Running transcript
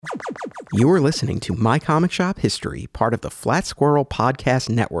You are listening to My Comic Shop History, part of the Flat Squirrel Podcast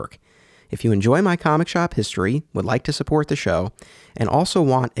Network. If you enjoy My Comic Shop History, would like to support the show, and also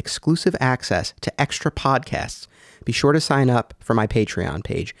want exclusive access to extra podcasts, be sure to sign up for my Patreon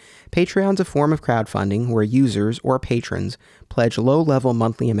page. Patreon's a form of crowdfunding where users or patrons pledge low-level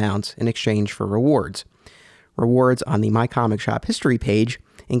monthly amounts in exchange for rewards. Rewards on the My Comic Shop History page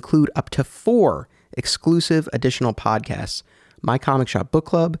include up to 4 exclusive additional podcasts: My Comic Shop Book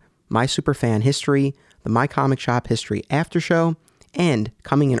Club, My Superfan History, the My Comic Shop History After Show, and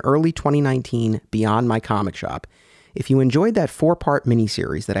coming in early 2019, Beyond My Comic Shop. If you enjoyed that 4-part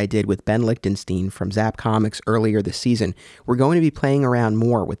miniseries that I did with Ben Lichtenstein from Zap Comics earlier this season, we're going to be playing around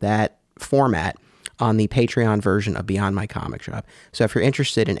more with that format on the Patreon version of Beyond My Comic Shop. So if you're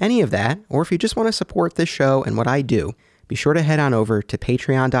interested in any of that, or if you just want to support this show and what I do, be sure to head on over to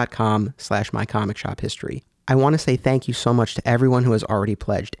patreon.com/mycomicshophistory. I want to say thank you so much to everyone who has already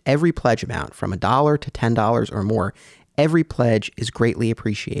pledged. Every pledge amount, from $1 to $10 or more, every pledge is greatly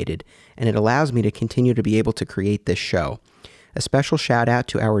appreciated, and it allows me to continue to be able to create this show. A special shout out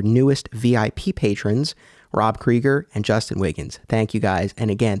to our newest VIP patrons, Rob Krieger and Justin Wiggins. Thank you guys, and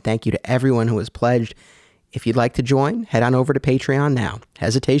again, thank you to everyone who has pledged. If you'd like to join, head on over to Patreon now.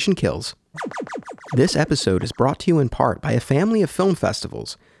 Hesitation kills. This episode is brought to you in part by a family of film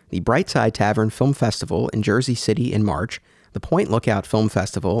festivals: the Brightside Tavern Film Festival in Jersey City in March, the Point Lookout Film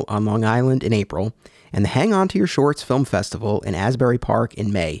Festival on Long Island in April, and the Hang On to Your Shorts Film Festival in Asbury Park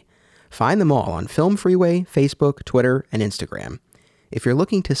in May. Find them all on Film Freeway, Facebook, Twitter, and Instagram. If you're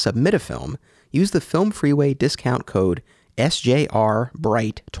looking to submit a film, use the Film Freeway discount code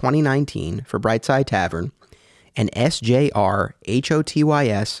SJRBRIGHT2019 for Brightside Tavern and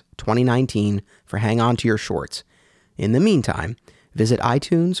SJRHOTYS2019 for Hang On to Your Shorts. In the meantime, visit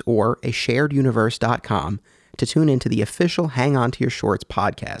iTunes or ashareduniverse.com to tune into the official Hang On to Your Shorts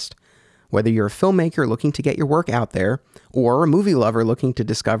podcast. Whether you're a filmmaker looking to get your work out there or a movie lover looking to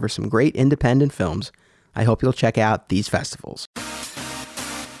discover some great independent films, I hope you'll check out these festivals.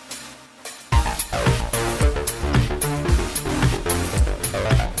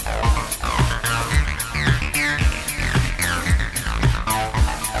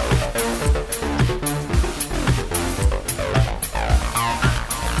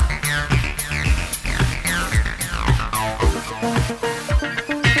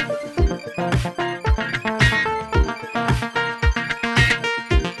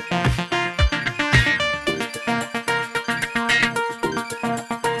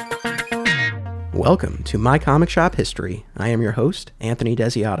 Welcome to My Comic Shop History. I am your host, Anthony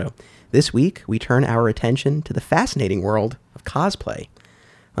Desiato. This week, we turn our attention to the fascinating world of cosplay.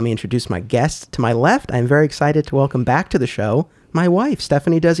 Let me introduce my guest. To my left, I'm very excited to welcome back to the show my wife,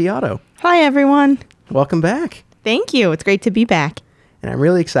 Stephanie Desiato. Hi, everyone. Welcome back. Thank you. It's great to be back. And I'm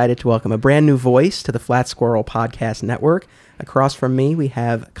really excited to welcome a brand new voice to the Flat Squirrel Podcast Network. Across from me, we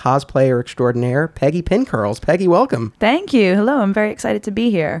have cosplayer extraordinaire Peggy Pincurls. Peggy, welcome. Thank you. Hello. I'm very excited to be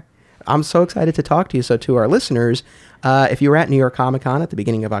here. I'm so excited to talk to you. So to our listeners, if you were at New York Comic Con at the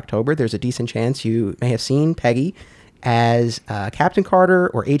beginning of October, there's a decent chance you may have seen Peggy as Captain Carter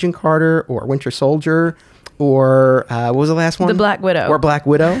or Agent Carter or Winter Soldier or what was the last one? The Black Widow. Or Black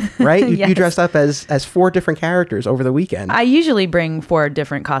Widow, right? Yes. You dressed up as 4 different characters over the weekend. I usually bring 4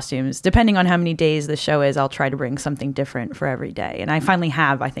 different costumes. Depending on how many days the show is, I'll try to bring something different for every day. And I finally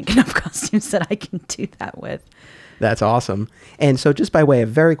have, I think, enough costumes that I can do that with. That's awesome. And so just by way of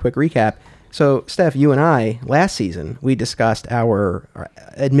very quick recap, so Steph, you and I, last season, we discussed our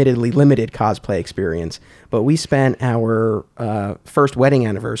admittedly limited cosplay experience, but we spent our first wedding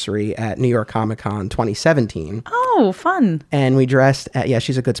anniversary at New York Comic Con 2017. Oh, fun. And we dressed, yeah,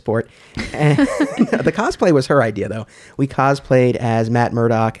 she's a good sport. And the cosplay was her idea, though. We cosplayed as Matt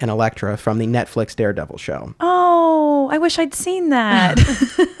Murdock and Elektra from the Netflix Daredevil show. Oh, I wish I'd seen that.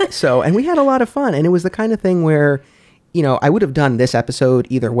 So, and we had a lot of fun, and it was the kind of thing where, you know, I would have done this episode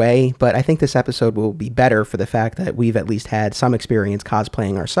either way, but I think this episode will be better for the fact that we've at least had some experience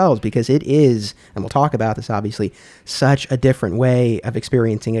cosplaying ourselves, because it is, and we'll talk about this obviously, such a different way of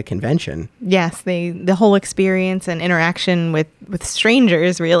experiencing a convention. Yes, the whole experience and interaction with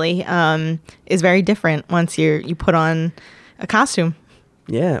strangers really is very different once you put on a costume.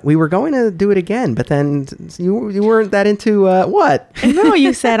 Yeah, we were going to do it again, but then you weren't that into what? No,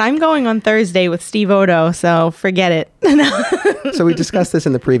 you said, I'm going on Thursday with Steve Odo, so forget it. So we discussed this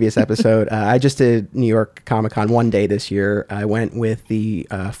in the previous episode. I just did New York Comic Con one day this year. I went with the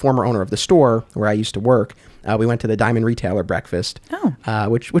former owner of the store where I used to work, We went to the Diamond Retailer breakfast,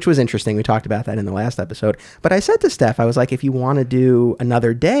 which was interesting. We talked about that in the last episode. But I said to Steph, I was like, if you want to do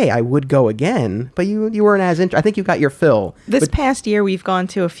another day, I would go again. But you weren't as interested. I think you got your fill. This past year, we've gone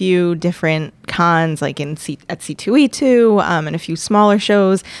to a few different cons, like at C2E2 and a few smaller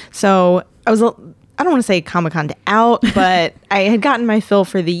shows. So I don't want to say Comic-Con out, but I had gotten my fill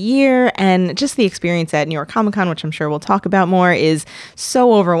for the year, and just the experience at New York Comic Con, which I'm sure we'll talk about more, is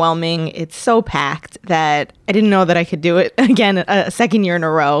so overwhelming. It's so packed that I didn't know that I could do it again a second year in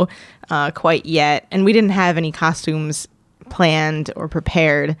a row quite yet. And we didn't have any costumes planned or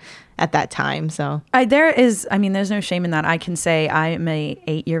prepared at that time. So there's no shame in that. I can say I'm a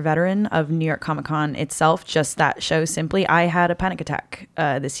 8-year veteran of New York Comic Con itself. Just that show simply, I had a panic attack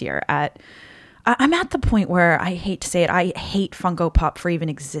this year I'm at the point where I hate to say it, I hate Funko Pop for even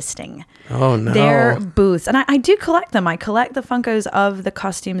existing. Oh, no. Their booths. And I do collect them. I collect the Funkos of the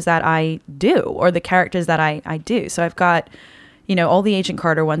costumes that I do, or the characters that I do. So I've got, all the Agent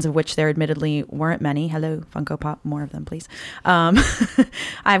Carter ones, of which there admittedly weren't many. Hello, Funko Pop, more of them, please.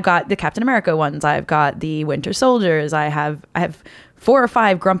 I've got the Captain America ones. I've got the Winter Soldiers. I have 4 or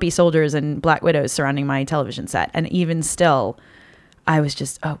 5 grumpy soldiers and Black Widows surrounding my television set. And even still, I was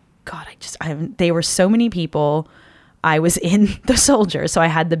just, oh, God, they were so many people. I was in the soldier, so I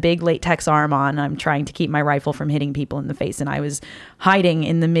had the big latex arm on. I'm trying to keep my rifle from hitting people in the face, and I was hiding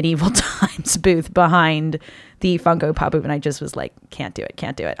in the medieval times booth behind the Funko Pop booth, and I just was like, can't do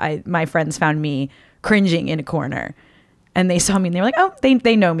it. My friends found me cringing in a corner, and they saw me, and they were like, oh,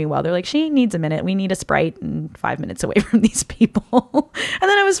 they know me well. They're like, she needs a minute. We need a Sprite and 5 minutes away from these people. And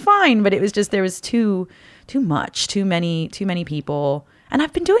then I was fine, but it was just, there was too many people. And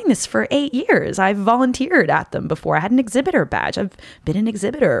I've been doing this for 8 years. I've volunteered at them before. I had an exhibitor badge. I've been an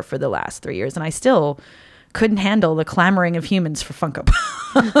exhibitor for the last 3 years, and I still couldn't handle the clamoring of humans for Funko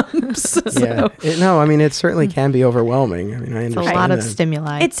Pops. Yeah. It certainly can be overwhelming. I understand. It's a lot of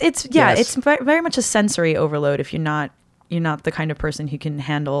stimuli. It's very much a sensory overload if you're not the kind of person who can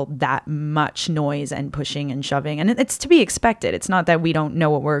handle that much noise and pushing and shoving. And it's to be expected. It's not that we don't know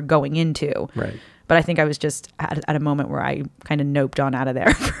what we're going into. Right. But I think I was just at a moment where I kind of noped on out of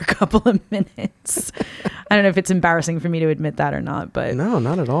there for a couple of minutes. I don't know if it's embarrassing for me to admit that or not, but no,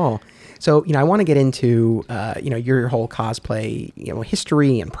 not at all. So, I want to get into, your whole cosplay,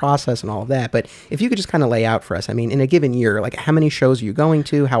 history and process and all of that. But if you could just kind of lay out for us, in a given year, like how many shows are you going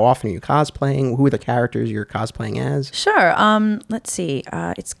to? How often are you cosplaying? Who are the characters you're cosplaying as? Sure. Let's see.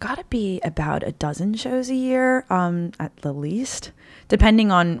 It's got to be about a dozen shows a year at the least,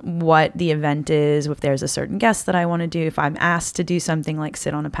 depending on what the event is, if there's a certain guest that I want to do, if I'm asked to do something like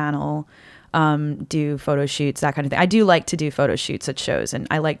sit on a panel, do photo shoots, that kind of thing. I do like to do photo shoots at shows, and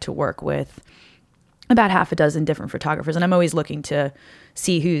I like to work with about half a dozen different photographers, and I'm always looking to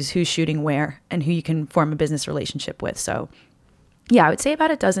see who's shooting where and who you can form a business relationship with. So yeah, I would say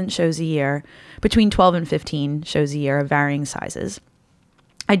about a dozen shows a year, between 12 and 15 shows a year of varying sizes.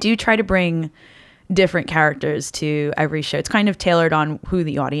 I do try to bring different characters to every show. It's kind of tailored on who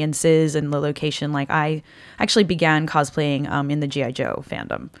the audience is and the location. Like I actually began cosplaying in the G.I. Joe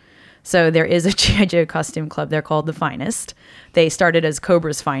fandom. So there is a G.I. Joe costume club. They're called The Finest. They started as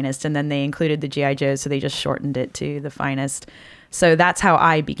Cobra's Finest, and then they included the G.I. Joe, so they just shortened it to The Finest. So that's how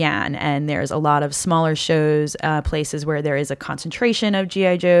I began. And there's a lot of smaller shows, places where there is a concentration of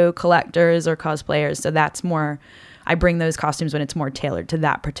G.I. Joe collectors or cosplayers. So that's more, I bring those costumes when it's more tailored to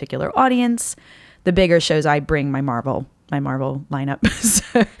that particular audience. The bigger shows, I bring my Marvel lineup,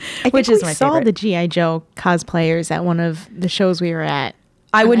 which is my favorite. I saw the G.I. Joe cosplayers at one of the shows we were at.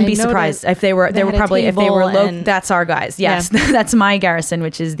 I wouldn't be surprised if they were probably, if they were low. That's our guys. Yes, yeah. That's my garrison,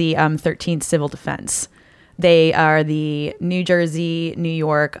 which is the 13th Civil Defense. They are the New Jersey, New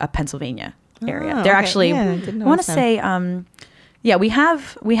York, Pennsylvania area. They're actually, I want to say, we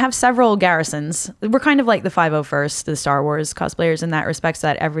have several garrisons. We're kind of like the 501st, the Star Wars cosplayers in that respect, so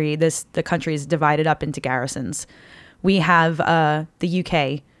that the country is divided up into garrisons. We have the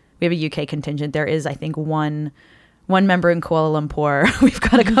UK. We have a UK contingent. There is, I think, one member in Kuala Lumpur. We've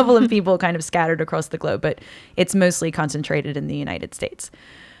got a couple of people kind of scattered across the globe, but it's mostly concentrated in the United States.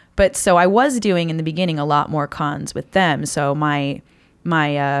 But so I was doing in the beginning a lot more cons with them. So my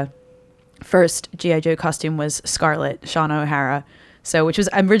first G.I. Joe costume was Scarlet, Shauna O'Hara. So, which was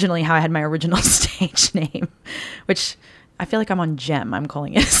originally how I had my original stage name, which I feel like I'm on Gem. I'm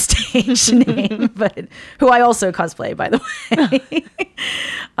calling it a stage name, but who I also cosplay, by the way.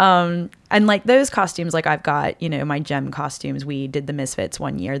 And like those costumes, like I've got, my Gem costumes. We did the Misfits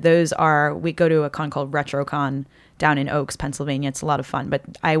one year. We go to a con called RetroCon down in Oaks, Pennsylvania. It's a lot of fun, but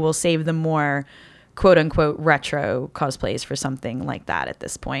I will save them more quote unquote retro cosplays for something like that at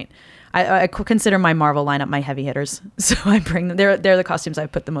this point. I consider my Marvel lineup my heavy hitters. So I bring them. They're the costumes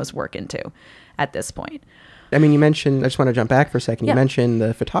I've put the most work into at this point. I mean, you mentioned, I just want to jump back for a second. Yeah. You mentioned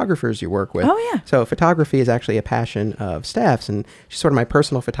the photographers you work with. Oh, yeah. So photography is actually a passion of Steph's, and she's sort of my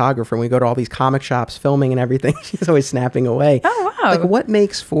personal photographer. When we go to all these comic shops filming and everything, she's always snapping away. Oh, wow. Like, what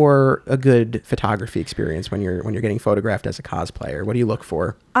makes for a good photography experience when you're getting photographed as a cosplayer? What do you look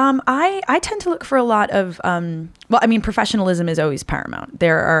for? I tend to look for a lot of, professionalism is always paramount.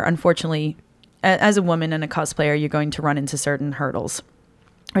 There are, unfortunately, as a woman and a cosplayer, you're going to run into certain hurdles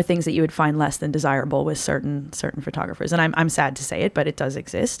or things that you would find less than desirable with certain photographers. And I'm sad to say it, but it does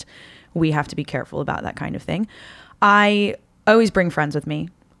exist. We have to be careful about that kind of thing. I always bring friends with me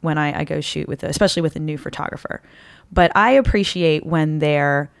when I go shoot especially with a new photographer. But I appreciate when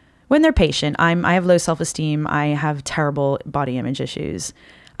they're patient. I have low self-esteem. I have terrible body image issues.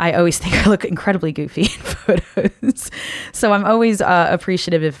 I always think I look incredibly goofy in photos. So I'm always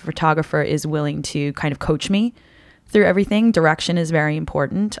appreciative if a photographer is willing to kind of coach me through everything. Direction is very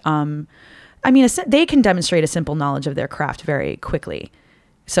important. They can demonstrate a simple knowledge of their craft very quickly.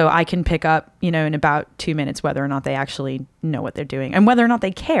 So I can pick up, in about 2 minutes, whether or not they actually know what they're doing and whether or not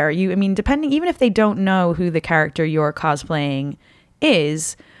they care. Depending, even if they don't know who the character you're cosplaying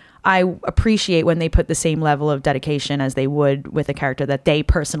is, I appreciate when they put the same level of dedication as they would with a character that they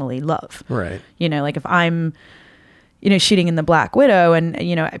personally love. Right. Like if I'm, shooting in the Black Widow, and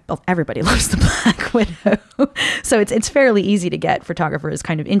everybody loves the Black Widow, so it's fairly easy to get photographers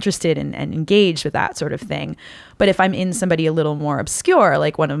kind of interested and engaged with that sort of thing. But if I'm in somebody a little more obscure,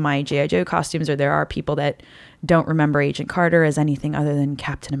 like one of my G.I. Joe costumes, or there are people that don't remember Agent Carter as anything other than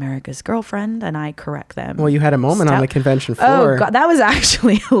Captain America's girlfriend, and I correct them. Well, you had a moment on the convention floor. Oh God, that was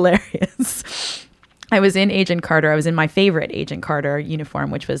actually hilarious. I was in Agent Carter. I was in my favorite Agent Carter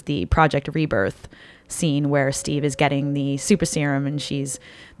uniform, which was the Project Rebirth scene where Steve is getting the super serum and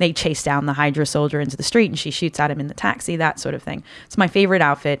they chase down the Hydra soldier into the street and she shoots at him in the taxi, that sort of thing. It's my favorite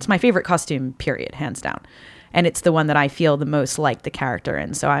outfit. It's my favorite costume, period, hands down. And it's the one that I feel the most like the character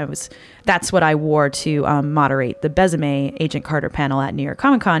in. So that's what I wore to moderate the Besame Agent Carter panel at New York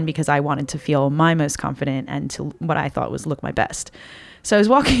Comic Con, because I wanted to feel my most confident and to what I thought was look my best. So I was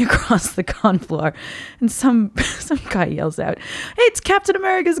walking across the con floor and some guy yells out, "Hey, it's Captain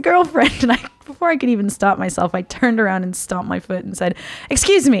America's girlfriend." And before I could even stop myself, I turned around and stomped my foot and said,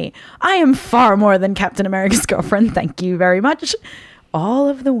 "Excuse me, I am far more than Captain America's girlfriend. Thank you very much." All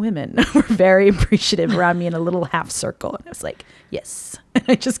of the women were very appreciative around me in a little half circle. And I was like, yes. And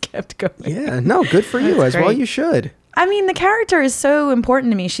I just kept going. Yeah, no, good for you. As well you should. The character is so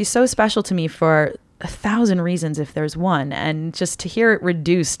important to me. She's so special to me for 1,000 reasons, if there's one. And just to hear it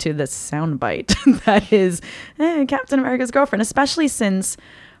reduced to the soundbite that is Captain America's girlfriend, especially since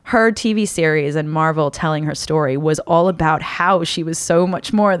her TV series and Marvel telling her story was all about how she was so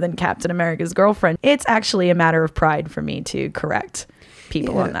much more than Captain America's girlfriend. It's actually a matter of pride for me to correct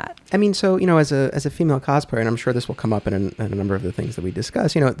people on that. So, as a female cosplayer, and I'm sure this will come up in a number of the things that we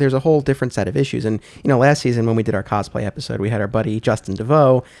discuss, there's a whole different set of issues. And, last season when we did our cosplay episode, we had our buddy Justin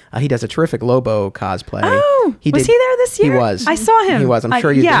DeVoe. He does a terrific Lobo cosplay. Oh, was he there this year? He was. I saw him. He was. I'm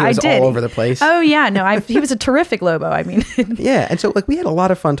sure you did. He was I did. all over the place. Oh, yeah. No, he was a terrific Lobo. Yeah. And so, we had a lot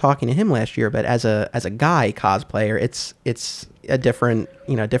of fun talking to him last year, but as a guy cosplayer, it's a different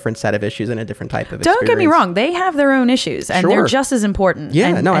set of issues and a different type of experience. Don't get me wrong. They have their own issues and they're just as important. Yeah,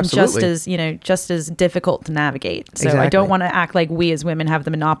 and, no, and absolutely. just as difficult to navigate. So exactly. I don't want to act like we as women have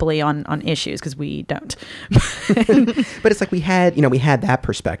the monopoly on issues, because we don't. But it's like we had that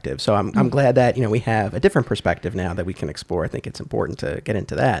perspective. So I'm glad that, we have a different perspective now that we can explore. I think it's important to get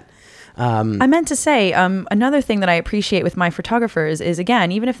into that. I meant to say, another thing that I appreciate with my photographers is,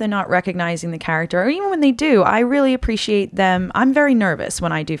 again, even if they're not recognizing the character, or even when they do, I really appreciate them. I'm very nervous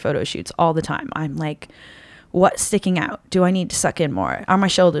when I do photo shoots all the time. I'm like, what's sticking out? Do I need to suck in more? Are my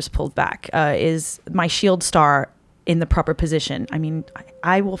shoulders pulled back? Is my shield star in the proper position?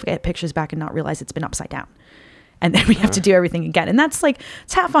 I will get pictures back and not realize it's been upside down. And then we have to do everything again. And that's like,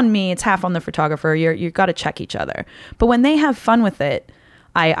 it's half on me, it's half on the photographer. You've got to check each other. But when they have fun with it,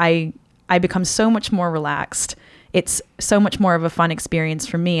 I become so much more relaxed. It's so much more of a fun experience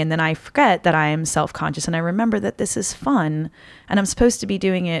for me. And then I forget that I am self-conscious and I remember that this is fun and I'm supposed to be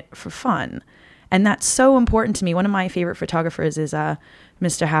doing it for fun. And that's so important to me. One of my favorite photographers is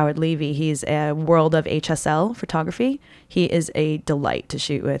Mr. Howard Levy. He's a world of HSL photography. He is a delight to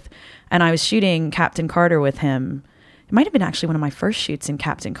shoot with. And I was shooting Captain Carter with him. It might have been actually one of my first shoots in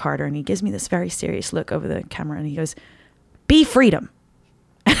Captain Carter. And he gives me this very serious look over the camera and he goes, "Be freedom."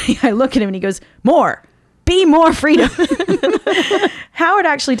 And I look at him and he goes, "More, be more freedom. Howard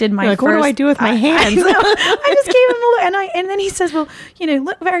actually did my like, first. what do I do with my hands? I just gave him a look, and then he says, well,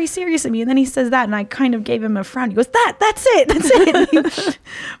 look very serious at me. And then he says that, and I kind of gave him a frown. He goes, that's it.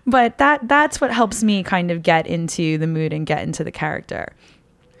 But that's what helps me kind of get into the mood and get into the character.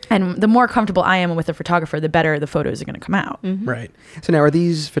 And the more comfortable I am with a photographer, the better the photos are going to come out. Mm-hmm. Right. So now, are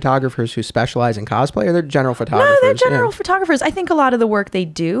these photographers who specialize in cosplay, or they're general photographers? No, they're general photographers. I think a lot of the work they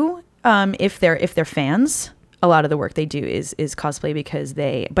do, if they're fans, a lot of the work they do is cosplay because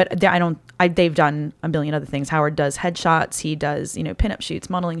they've done a million other things. Howard does headshots. He does, pinup shoots,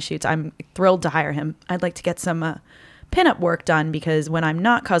 modeling shoots. I'm thrilled to hire him. I'd like to get some pinup work done because when I'm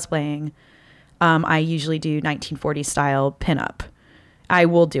not cosplaying, I usually do 1940s style pinup. I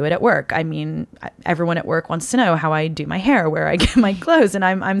will do it at work. I mean, everyone at work wants to know how I do my hair, where I get my clothes, and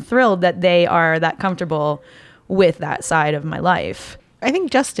I'm thrilled that they are that comfortable with that side of my life. I think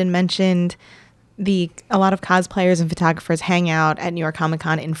Justin mentioned a lot of cosplayers and photographers hang out at New York Comic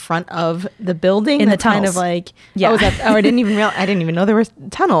Con in front of the building. In the kind tunnels. of like, yeah. I didn't even know there were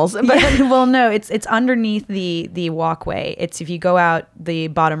tunnels. But Well, no, it's underneath the walkway. It's if you go out the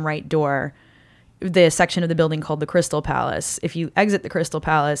bottom right door, the section of the building called the Crystal Palace. If you exit the Crystal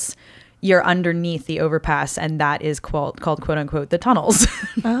Palace, you're underneath the overpass, and that is called quote unquote the tunnels.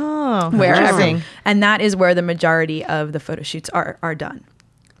 Oh, interesting. And that is where the majority of the photo shoots are done.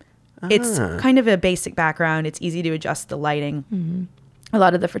 It's kind of a basic background. It's easy to adjust the lighting. Mm-hmm. A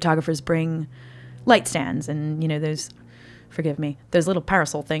lot of the photographers bring light stands and, forgive me, those little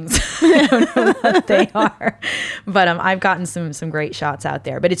parasol things. I don't know what they are. But I've gotten some great shots out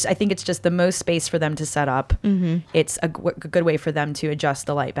there. But I think it's just the most space for them to set up. Mm-hmm. It's a good way for them to adjust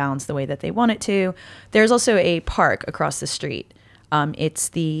the light balance the way that they want it to. There's also a park across the street. It's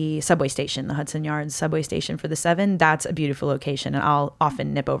the subway station, the Hudson Yards subway station for the 7. That's a beautiful location, and I'll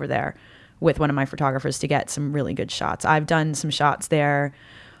often nip over there with one of my photographers to get some really good shots. I've done some shots there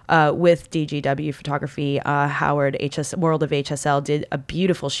with DGW Photography. Howard World of HSL did a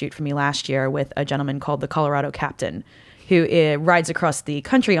beautiful shoot for me last year with a gentleman called the Colorado Captain, who rides across the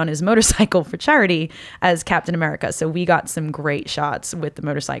country on his motorcycle for charity as Captain America. So we got some great shots with the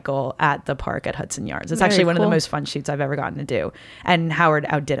motorcycle at the park at Hudson Yards. It's Very actually one of cool. the most fun shoots I've ever gotten to do. And Howard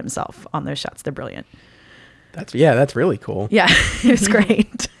outdid himself on those shots. They're brilliant. That's really cool. Yeah, it was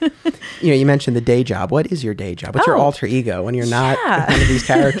great. You mentioned the day job. What is your day job? What's your alter ego when you're not one of these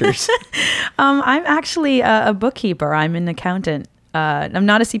characters? I'm actually a bookkeeper. I'm an accountant. I'm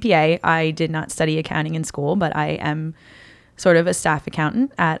not a CPA. I did not study accounting in school, but I am sort of a staff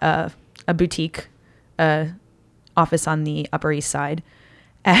accountant at a boutique office on the Upper East Side.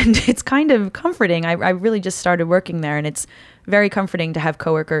 And it's kind of comforting. I really just started working there, and it's very comforting to have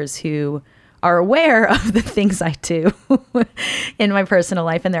coworkers who are aware of the things I do in my personal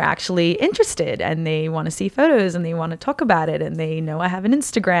life, and they're actually interested, and they want to see photos, and they want to talk about it, and they know I have an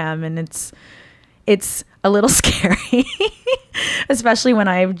Instagram, and it's a little scary, especially when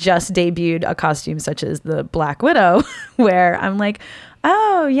I've just debuted a costume such as the Black Widow, where I'm like,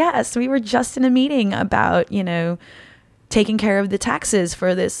 oh yes, we were just in a meeting about, taking care of the taxes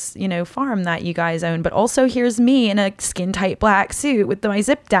for this, farm that you guys own. But also here's me in a skin tight black suit with my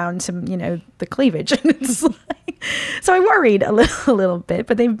zip down to, the cleavage. And it's like, so I worried a little bit,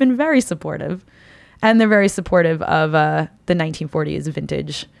 but they've been very supportive, and they're very supportive of the 1940s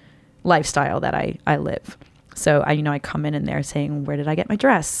vintage lifestyle that I live. So I come in and they're saying, where did I get my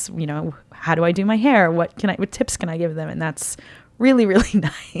dress? How do I do my hair? What tips can I give them? And that's really, really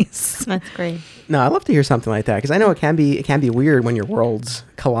nice. That's great. No, I love to hear something like that, because I know it can be weird when your worlds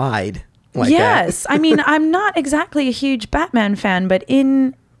collide like that. Yes. I mean, I'm not exactly a huge Batman fan, but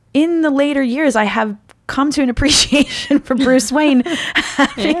in the later years, I have come to an appreciation for Bruce Wayne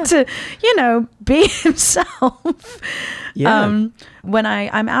having to, be himself. Yeah. When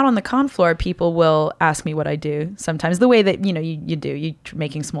I'm out on the con floor, people will ask me what I do sometimes, the way that, you do. You're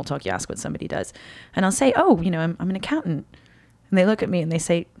making small talk, you ask what somebody does. And I'll say, oh, I'm an accountant. And they look at me and they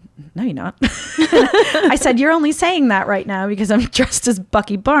say, no, you're not. I said, you're only saying that right now because I'm dressed as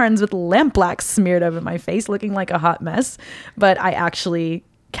Bucky Barnes with lampblack smeared over my face, looking like a hot mess. But I actually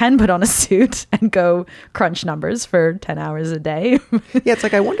can put on a suit and go crunch numbers for 10 hours a day. Yeah, it's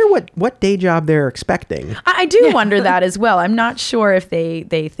like, I wonder what day job they're expecting. I do wonder that as well. I'm not sure if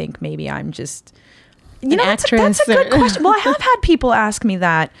they think maybe I'm just... That's a good question. Well, I have had people ask me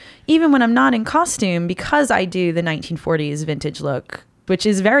that even when I'm not in costume, because I do the 1940s vintage look, which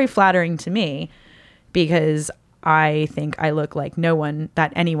is very flattering to me because I think I look like no one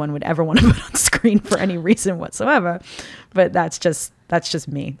that anyone would ever want to put on screen for any reason whatsoever. But that's just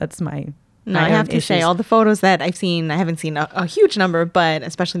me. That's my No, I have to say, all the photos that I've seen, I haven't seen a huge number, but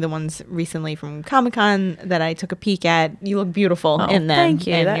especially the ones recently from Comic-Con that I took a peek at, you look beautiful in them. Thank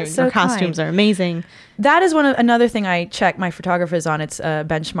you. And your costumes are amazing. That is another thing I check my photographers on. It's a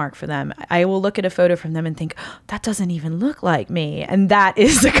benchmark for them. I will look at a photo from them and think, oh, that doesn't even look like me. And that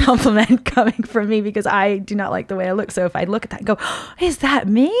is a compliment coming from me because I do not like the way I look. So if I look at that and go, oh, is that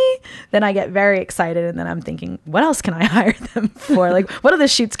me? Then I get very excited. And then I'm thinking, what else can I hire them for? Like, what other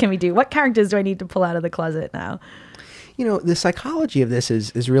shoots can we do? What characters do I need to pull out of the closet now? You know, the psychology of this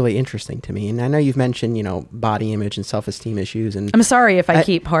is really interesting to me. And I know you've mentioned, you know, body image and self-esteem issues. And I'm sorry if I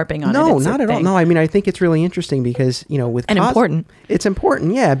keep harping on it. No, not at all. No, I mean, I think it's really interesting because, you know, with important. It's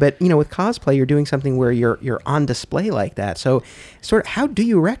important, yeah. But, you know, with cosplay, you're doing something where you're on display like that. So sort of how do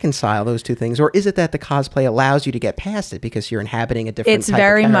you reconcile those two things? Or is it that the cosplay allows you to get past it because you're inhabiting a different type of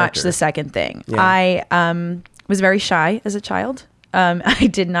character? It's very much the second thing. Yeah. I was very shy as a child. I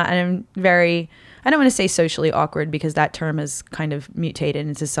did not, and I don't want to say socially awkward because that term has kind of mutated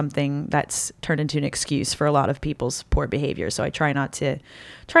into something that's turned into an excuse for a lot of people's poor behavior. So I try not to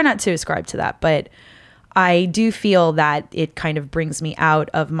ascribe to that. But I do feel that it kind of brings me out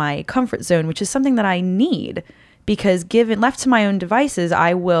of my comfort zone, which is something that I need because left to my own devices,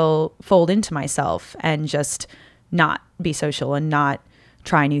 I will fold into myself and just not be social and not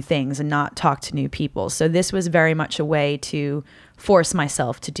try new things and not talk to new people. So this was very much a way to force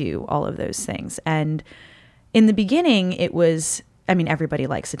myself to do all of those things. And in the beginning, everybody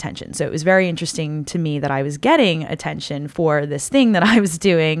likes attention. So it was very interesting to me that I was getting attention for this thing that I was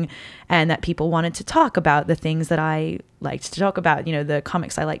doing and that people wanted to talk about the things that I liked to talk about, you know, the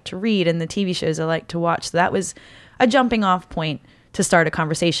comics I like to read and the TV shows I like to watch. So that was a jumping off point to start a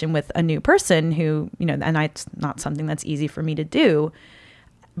conversation with a new person who, you know, and it's not something that's easy for me to do.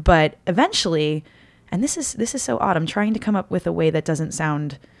 But eventually, and this is so odd, I'm trying to come up with a way that doesn't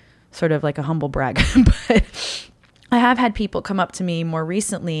sound sort of like a humble brag, but I have had people come up to me more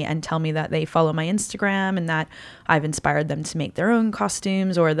recently and tell me that they follow my Instagram and that I've inspired them to make their own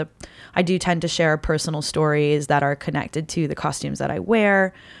costumes, or I do tend to share personal stories that are connected to the costumes that I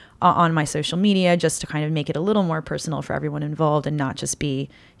wear on my social media, just to kind of make it a little more personal for everyone involved and not just be,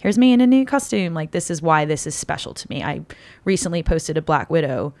 here's me in a new costume. Like, this is why this is special to me. I recently posted a Black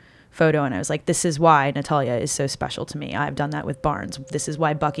Widow photo and I was like, this is why Natalia is so special to me. I've done that with Barnes. This is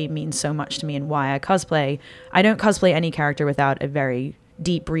why Bucky means so much to me and why I cosplay. I don't cosplay any character without a very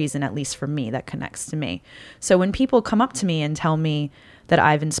deep reason, at least for me, that connects to me. So when people come up to me and tell me that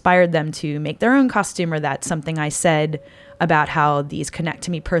I've inspired them to make their own costume, or that something I said about how these connect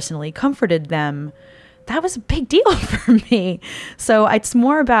to me personally comforted them, that was a big deal for me. So it's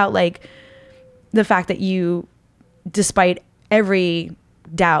more about like the fact that despite every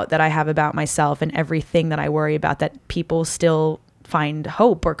doubt that I have about myself and everything that I worry about, that people still find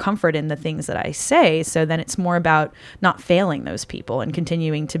hope or comfort in the things that I say. So then it's more about not failing those people and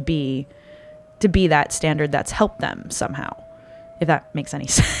continuing to be that standard that's helped them somehow, if that makes any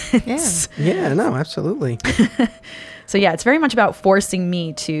sense. Yeah, no, absolutely. So yeah, it's very much about forcing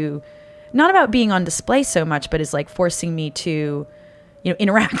me to, not about being on display so much, but it's like forcing me to, you know,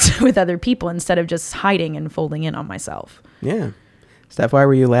 interact with other people instead of just hiding and folding in on myself. Yeah. Steph, why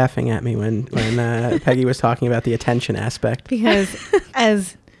were you laughing at me when Peggy was talking about the attention aspect? Because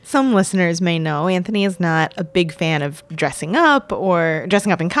as some listeners may know, Anthony is not a big fan of dressing up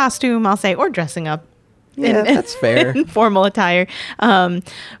in costume, I'll say, or dressing up that's fair. in formal attire.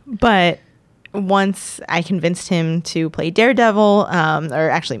 But once I convinced him to play Daredevil, or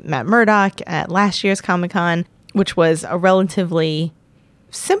actually Matt Murdock at last year's Comic-Con, which was a relatively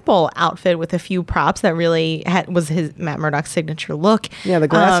simple outfit with a few props that really was his Matt Murdock's signature look. Yeah, the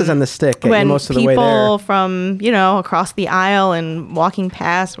glasses and the stick when most of the way there. People from, you know, across the aisle and walking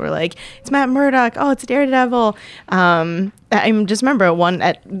past were like, it's Matt Murdock, oh, it's Daredevil. I just remember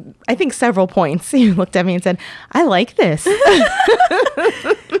at I think several points he looked at me and said, I like this.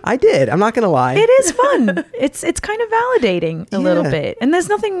 I did. I'm not going to lie. It is fun. It's kind of validating a little bit. And there's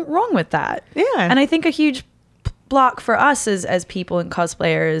nothing wrong with that. Yeah. And I think a huge block for us as people and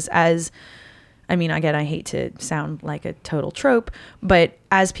cosplayers, again, I hate to sound like a total trope, but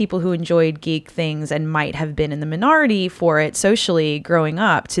as people who enjoyed geek things and might have been in the minority for it socially growing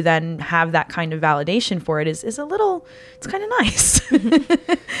up, to then have that kind of validation for it is it's kind of nice.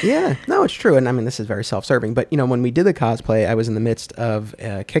 Yeah, no, it's true. And I mean, this is very self-serving, but you know, when we did the cosplay, I was in the midst of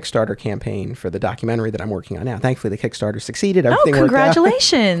a Kickstarter campaign for the documentary that I'm working on now. Thankfully, the Kickstarter succeeded. Everything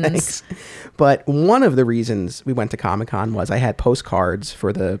congratulations. Worked out. Thanks. But one of the reasons we went to Comic-Con was I had postcards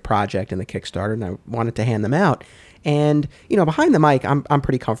for the project and the Kickstarter, and I wanted to hand them out. And, you know, behind the mic, I'm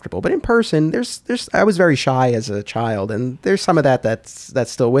pretty comfortable. But in person, I was very shy as a child, and there's some of that's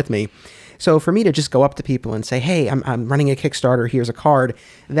still with me. So for me to just go up to people and say, hey, I'm running a Kickstarter, here's a card,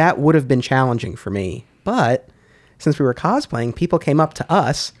 that would have been challenging for me. But since we were cosplaying, people came up to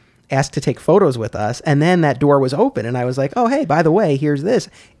us, asked to take photos with us, and then that door was open and I was like, oh, hey, by the way, here's this.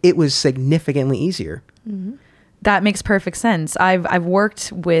 It was significantly easier. Mm-hmm. That makes perfect sense. I've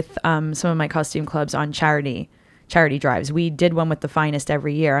worked with some of my costume clubs on charity drives. We did one with The Finest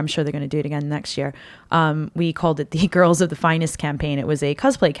every year. I'm sure they're going to do it again next year. We called it the Girls of the Finest campaign. It was a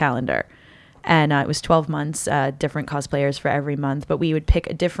cosplay calendar, and it was 12 months, different cosplayers for every month. But we would pick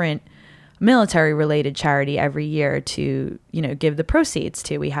a different military-related charity every year to, give the proceeds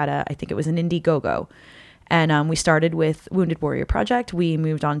to. We had I think it was an Indiegogo. And we started with Wounded Warrior Project. We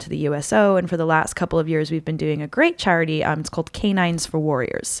moved on to the USO. And for the last couple of years, we've been doing a great charity. It's called Canines for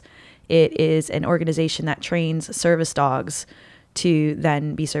Warriors. It is an organization that trains service dogs to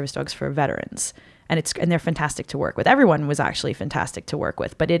then be service dogs for veterans. And they're fantastic to work with. Everyone was actually fantastic to work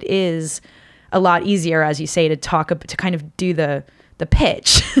with. But it is a lot easier, as you say, to kind of do the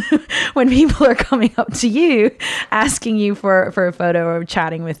pitch when people are coming up to you asking you for a photo or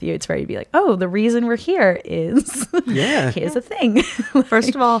chatting with you. It's very be like, oh, the reason we're here is here's a thing.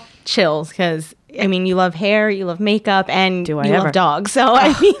 First of all, chills, because you love hair, you love makeup, and you love dogs. So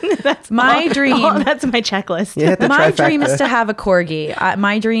that's my dream. That's my checklist. Yeah, my dream is to have a corgi.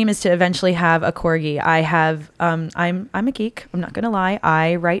 My dream is to eventually have a corgi. I have. I'm a geek. I'm not gonna lie.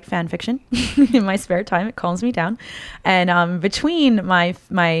 I write fan fiction in my spare time. It calms me down. And between my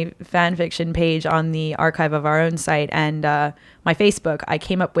fan fiction page on the Archive of Our Own site and my Facebook, I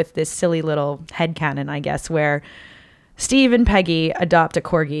came up with this silly little headcanon, I guess, where Steve and Peggy adopt a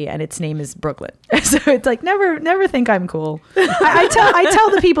corgi and its name is Brooklyn. So it's like, never think I'm cool. I tell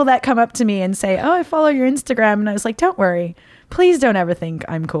the people that come up to me and say, oh, I follow your Instagram. And I was like, don't worry. Please don't ever think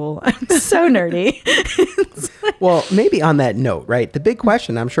I'm cool. I'm so nerdy. Well, maybe on that note, right? The big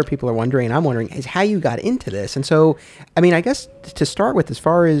question I'm sure people are wondering, and I'm wondering, is how you got into this. And so, I guess to start with, as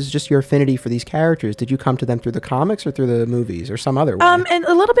far as just your affinity for these characters, did you come to them through the comics or through the movies or some other way? And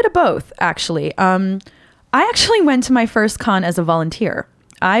a little bit of both, actually. I actually went to my first con as a volunteer.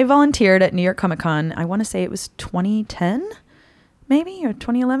 I volunteered at New York Comic Con. I want to say it was 2010, maybe, or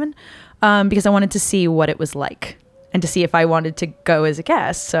 2011, because I wanted to see what it was like and to see if I wanted to go as a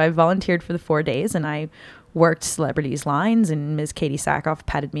guest. So I volunteered for the 4 days, and I worked celebrities' lines, and Ms. Katie Sackhoff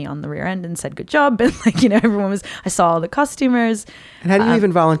patted me on the rear end and said, good job. And I saw all the costumers. And how do you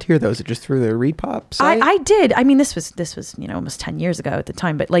even volunteer those? Is it just through the ReedPop site? I did. This was, almost 10 years ago at the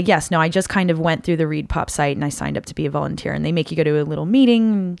time, but I just kind of went through the ReedPop site and I signed up to be a volunteer, and they make you go to a little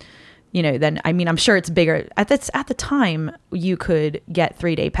meeting. I'm sure it's bigger. At the time, you could get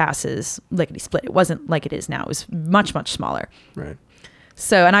 3-day passes lickety split. It wasn't like it is now. It was much, much smaller. Right.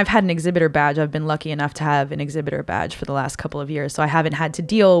 So, and I've had an exhibitor badge. I've been lucky enough to have an exhibitor badge for the last couple of years. So I haven't had to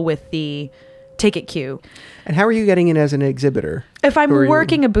deal with the ticket queue. And how are you getting in as an exhibitor? If I'm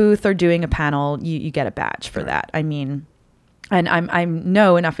working a booth or doing a panel, you get a badge for that. And I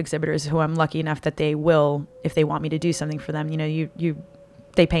know enough exhibitors who I'm lucky enough that they will, if they want me to do something for them,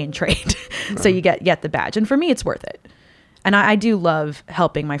 they pay in trade. Right. So you get the badge. And for me, it's worth it. And I do love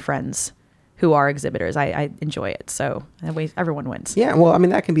helping my friends who are exhibitors. I enjoy it. So that way everyone wins. Yeah, well,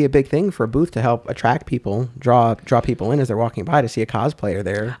 that can be a big thing for a booth to help attract people, draw people in as they're walking by to see a cosplayer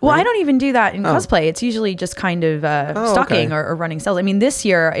there. Well, right? I don't even do that in cosplay. It's usually just kind of stalking or running sales. This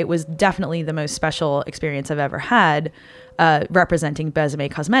year it was definitely the most special experience I've ever had, representing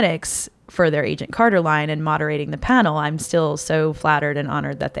Besame Cosmetics for their Agent Carter line and moderating the panel. I'm still so flattered and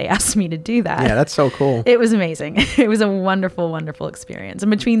honored that they asked me to do that. Yeah, that's so cool. It was amazing. It was a wonderful, wonderful experience. And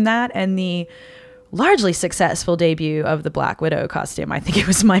between that and the largely successful debut of the Black Widow costume, I think it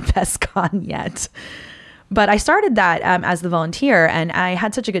was my best con yet. But I started that as the volunteer, and I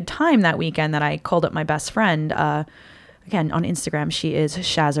had such a good time that weekend that I called up my best friend. Again, on Instagram, she is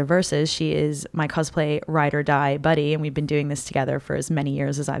Shazza Versus. She is my cosplay ride or die buddy, and we've been doing this together for as many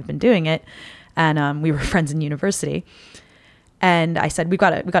years as I've been doing it. And we were friends in university. And I said, we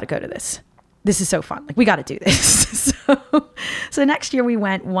got to go to this. This is so fun. We got to do this. So next year we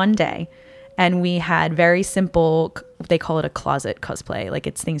went one day, and we had very simple, they call it a closet cosplay.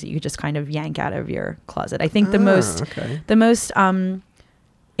 It's things that you could just kind of yank out of your closet. I think the most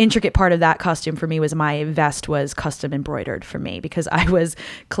intricate part of that costume for me was my vest was custom embroidered for me because I was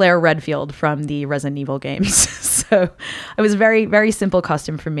Claire Redfield from the Resident Evil games. So it was very, very simple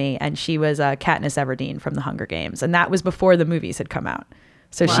costume for me. And she was Katniss Everdeen from the Hunger Games. And that was before the movies had come out.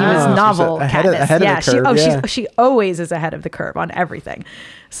 So she was novel Katniss. She always is ahead of the curve on everything.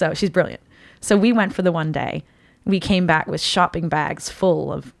 So she's brilliant. So we went for the one day. we came back with shopping bags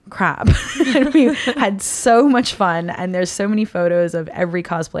full of crap. And we had so much fun. And there's so many photos of every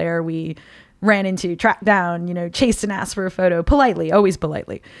cosplayer we ran into, tracked down, chased and asked for a photo politely, always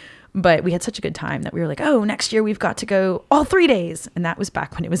politely. But we had such a good time that we were like, oh, next year we've got to go all 3 days. And that was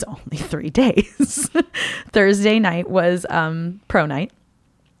back when it was only 3 days. Thursday night was pro night.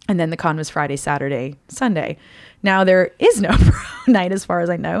 And then the con was Friday, Saturday, Sunday. Now there is no pro night as far as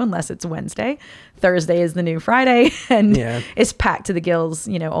I know, unless it's Wednesday. Thursday is the new Friday, and it's packed to the gills,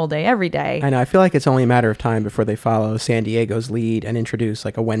 all day, every day. I know. I feel like it's only a matter of time before they follow San Diego's lead and introduce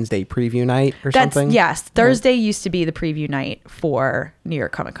like a Wednesday preview night or something. Yes. Thursday used to be the preview night for New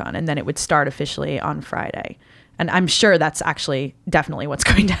York Comic Con, and then it would start officially on Friday. And I'm sure that's actually definitely what's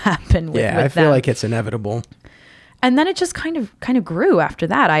going to happen with I feel like it's inevitable. And then it just kind of grew after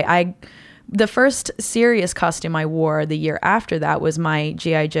that. I the first serious costume I wore the year after that was my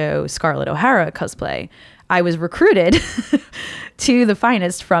G.I. Joe Scarlett O'Hara cosplay. I was recruited to the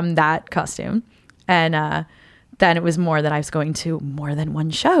finest from that costume. And then it was more that I was going to more than one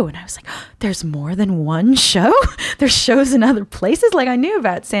show. And I was like, oh, there's more than one show? There's shows in other places? Like I knew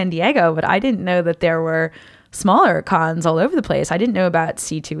about San Diego, but I didn't know that there were smaller cons all over the place. I didn't know about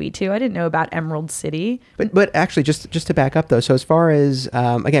C2E2. I didn't know about Emerald City. But actually, just to back up though, so as far as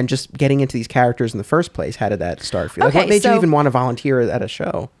again, just getting into these characters in the first place, how did that start for you? Like, what made you even want to volunteer at a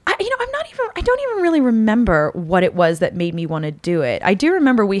show? I don't even really remember what it was that made me want to do it. I do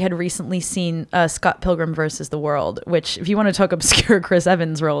remember we had recently seen Scott Pilgrim versus the World, which if you want to talk obscure Chris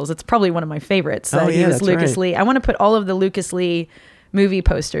Evans roles, it's probably one of my favorites. He was Lucas Lee. I want to put all of the Lucas Lee movie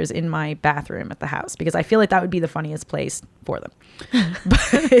posters in my bathroom at the house because I feel like that would be the funniest place for them.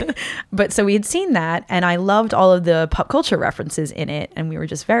 But so we had seen that, and I loved all of the pop culture references in it, and we were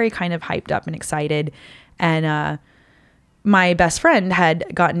just very kind of hyped up and excited. And my best friend had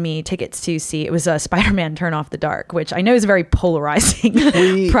gotten me tickets to see, it was a Spider-Man Turn Off the Dark, which I know is a very polarizing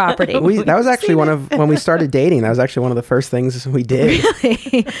property. That was actually when we started dating, that was actually one of the first things we did.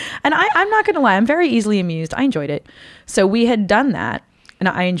 Really? And I'm not going to lie, I'm very easily amused. I enjoyed it. So we had done that, and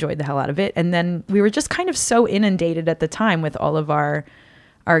I enjoyed the hell out of it. And then we were just kind of so inundated at the time with all of our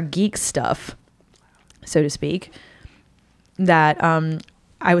geek stuff, so to speak, that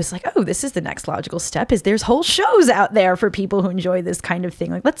I was like, oh, this is the next logical step, is there's whole shows out there for people who enjoy this kind of thing.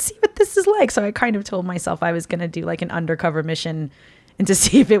 Like, let's see what this is like. So I kind of told myself I was going to do like an undercover mission and to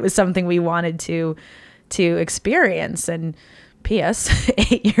see if it was something we wanted to experience. And P.S.,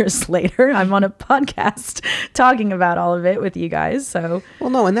 8 years later, I'm on a podcast talking about all of it with you guys. So,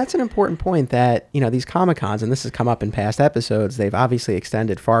 well, no, and that's an important point that, these Comic-Cons, and this has come up in past episodes, they've obviously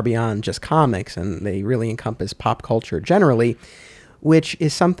extended far beyond just comics, and they really encompass pop culture generally, which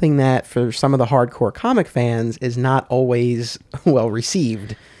is something that for some of the hardcore comic fans is not always well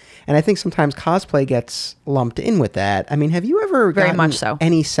received. And I think sometimes cosplay gets lumped in with that. I mean, have you ever gotten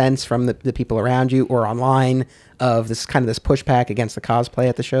any sense from the people around you or online of this kind of this pushback against the cosplay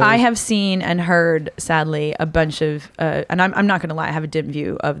at the shows? I have seen and heard, sadly, a bunch of, and I'm not going to lie, I have a dim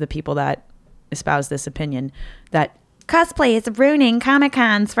view of the people that espouse this opinion, that cosplay is ruining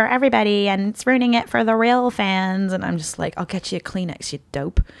Comic-Cons for everybody and it's ruining it for the real fans. And I'm just like, I'll get you a Kleenex, you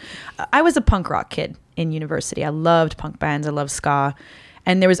dope. I was a punk rock kid in university. I loved punk bands. I loved ska.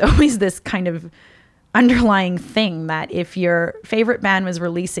 And there was always this kind of underlying thing that if your favorite band was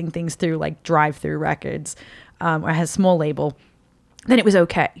releasing things through like Drive-Thru Records or has a small label, then it was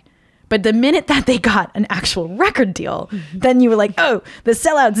okay. But the minute that they got an actual record deal, then you were like, oh, the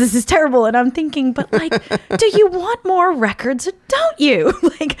sellouts, this is terrible. And I'm thinking, but like, do you want more records or don't you?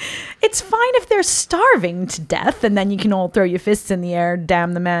 Like, it's fine if they're starving to death and then you can all throw your fists in the air,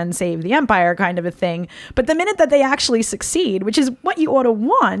 damn the man, save the empire kind of a thing. But the minute that they actually succeed, which is what you ought to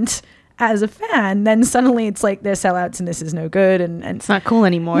want as a fan, then suddenly it's like they're sellouts and this is no good and it's not cool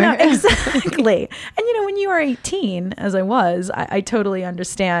anymore. No, exactly. And when you are 18, as I was, I totally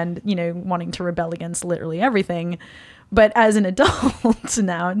understand, wanting to rebel against literally everything. But as an adult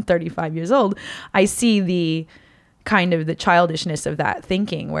now, I'm 35 years old, I see the kind of the childishness of that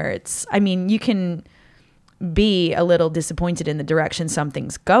thinking where it's, you can be a little disappointed in the direction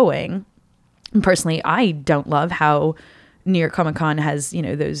something's going. And personally, I don't love how New York Comic Con has,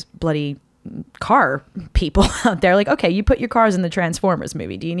 those bloody car people out there. Like, okay, you put your cars in the Transformers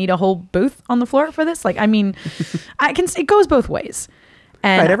movie. Do you need a whole booth on the floor for this? Like, it goes both ways.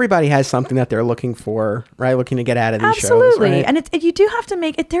 And right, everybody has something that they're looking for, right? Looking to get out of these shows. Absolutely. Right? And you do have to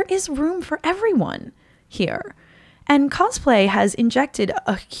make it, there is room for everyone here. And cosplay has injected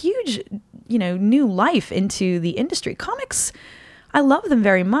a huge, new life into the industry. Comics, I love them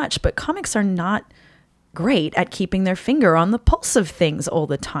very much, but comics are not great at keeping their finger on the pulse of things all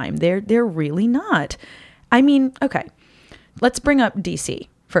the time. They're really not. I mean, okay, let's bring up DC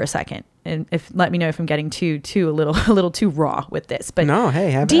for a second. And let me know if I'm getting a little too raw with this. But no, hey,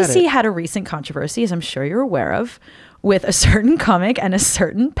 have DC at it. had a recent controversy, as I'm sure you're aware of, with a certain comic and a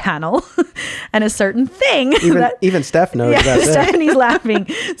certain panel and a certain thing. Even Steph knows about this. Stephanie's laughing.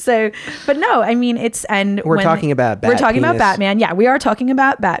 So, but no, I mean, we're talking about Batman. Yeah, we are talking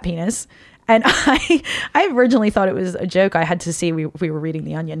about Bat Penis. And I originally thought it was a joke. I had to see we were reading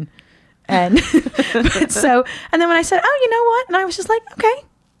The Onion. And and then when I said, oh, you know what? And I was just like, okay,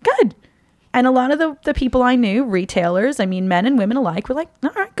 good. And a lot of the people I knew, retailers, I mean, men and women alike, were like,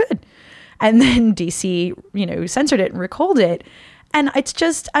 all right, good. And then DC, censored it and recalled it. And it's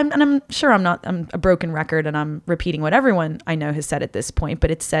just, I'm sure I'm a broken record and I'm repeating what everyone I know has said at this point, but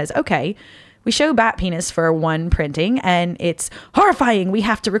it says, okay, we show Bat Penis for one printing and it's horrifying. We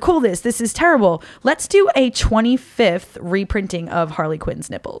have to recall this. This is terrible. Let's do a 25th reprinting of Harley Quinn's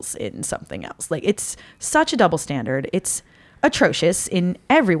nipples in something else. Like, it's such a double standard. It's atrocious in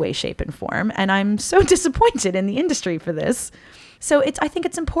every way, shape, and form. And I'm so disappointed in the industry for this. So I think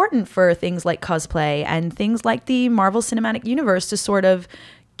it's important for things like cosplay and things like the Marvel Cinematic Universe to sort of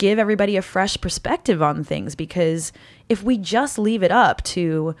give everybody a fresh perspective on things, because if we just leave it up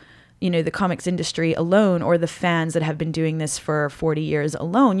to, the comics industry alone, or the fans that have been doing this for 40 years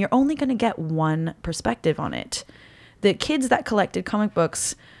alone, you're only going to get one perspective on it. The kids that collected comic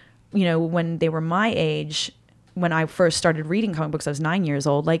books, when they were my age, when I first started reading comic books, I was 9 years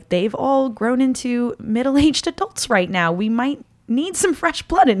old, like, they've all grown into middle-aged adults right now. We might need some fresh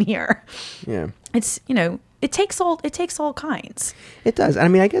blood in here. Yeah. It's, it takes all kinds. It does. I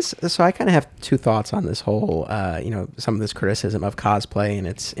mean, I guess, so I kind of have two thoughts on this whole, some of this criticism of cosplay and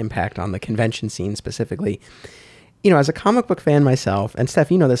its impact on the convention scene specifically. As a comic book fan myself, and Steph,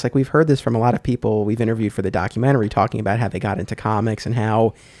 this, like, we've heard this from a lot of people we've interviewed for the documentary talking about how they got into comics and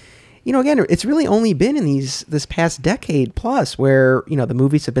how, again, it's really only been in this past decade plus where, the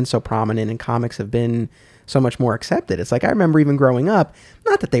movies have been so prominent and comics have been so much more accepted. It's like, I remember even growing up,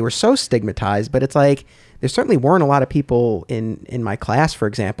 not that they were so stigmatized, but it's like, there certainly weren't a lot of people in my class, for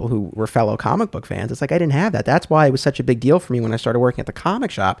example, who were fellow comic book fans. It's like, I didn't have that. That's why it was such a big deal for me when I started working at the comic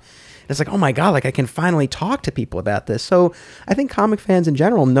shop. It's like, oh my God, like, I can finally talk to people about this. So I think comic fans in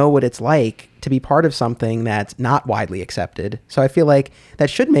general know what it's like to be part of something that's not widely accepted. So I feel like that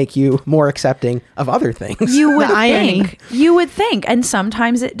should make you more accepting of other things. You would think. And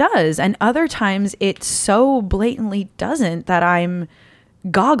sometimes it does. And other times it so blatantly doesn't that I'm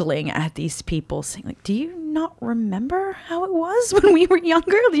goggling at these people saying, like, do you not remember how it was when we were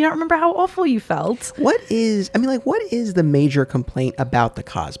younger? Do you not remember how awful you felt? What is the major complaint about the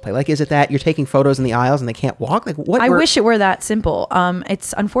cosplay? Like, is it that you're taking photos in the aisles and they can't walk? Like, what? I wish it were that simple.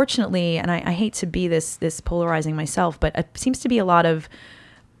 It's unfortunately, and I hate to be this polarizing myself, but it seems to be a lot of,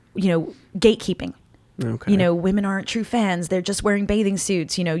 gatekeeping. Okay. Women aren't true fans. They're just wearing bathing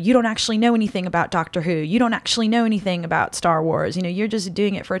suits. You don't actually know anything about Doctor Who. You don't actually know anything about Star Wars. You're just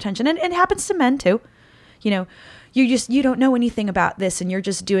doing it for attention. And it happens to men too. You don't know anything about this and you're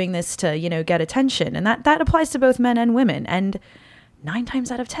just doing this to, get attention. And that applies to both men and women. And 9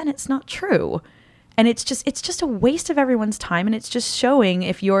 times out of 10, it's not true. And it's just a waste of everyone's time. And it's just showing,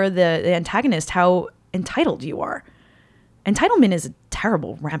 if you're the antagonist, how entitled you are. Entitlement is a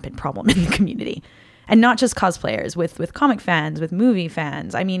terrible, rampant problem in the community. And not just cosplayers, with comic fans, with movie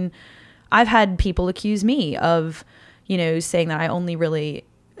fans. I mean, I've had people accuse me of, saying that I only really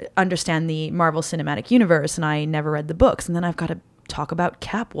understand the Marvel Cinematic Universe and I never read the books. And then I've got to talk about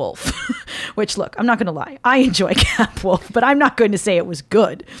Capwolf, which, look, I'm not going to lie. I enjoy Capwolf, but I'm not going to say it was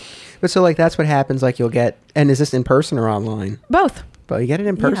good. But so, like, that's what happens. Like, you'll get, and is this in person or online? Both. But you get it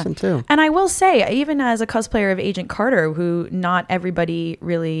in person too. And I will say, even as a cosplayer of Agent Carter, who not everybody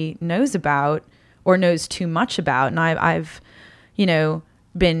really knows about or knows too much about, and I've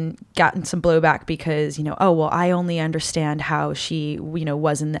gotten some blowback because, I only understand how she,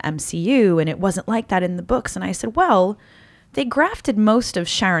 was in the MCU and it wasn't like that in the books. And I said, well, they grafted most of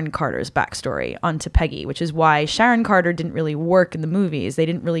Sharon Carter's backstory onto Peggy, which is why Sharon Carter didn't really work in the movies. They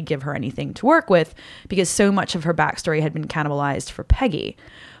didn't really give her anything to work with because so much of her backstory had been cannibalized for Peggy.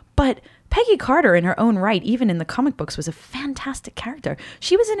 But Peggy Carter, in her own right, even in the comic books, was a fantastic character.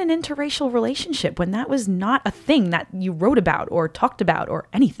 She was in an interracial relationship when that was not a thing that you wrote about or talked about or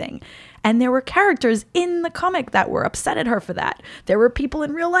anything. And there were characters in the comic that were upset at her for that. There were people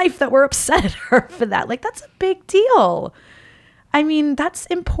in real life that were upset at her for that. Like, that's a big deal. I mean, that's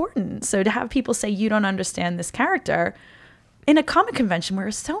important. So to have people say, you don't understand this character in a comic convention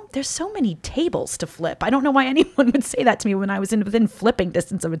where there's so many tables to flip. I don't know why anyone would say that to me when I was within flipping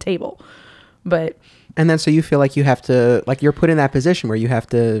distance of a table. But And then so you feel like you have to, like you're put in that position where you have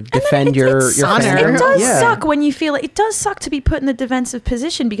to defend your honor. It does suck when you feel it does suck to be put in the defensive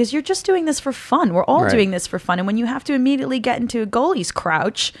position because you're just doing this for fun. We're all doing this for fun. And when you have to immediately get into a goalie's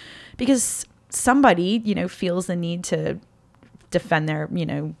crouch because somebody, you know, feels the need to defend their, you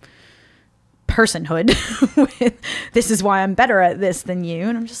know, personhood with this is why I'm better at this than you.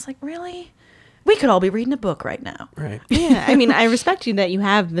 And I'm just like, really? We could all be reading a book right now. Right. Yeah. I mean, I respect you that you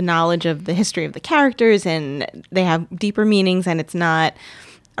have the knowledge of the history of the characters and they have deeper meanings and it's not,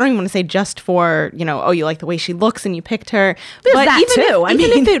 I don't even want to say just for, you know, oh, you like the way she looks and you picked her. There's that too.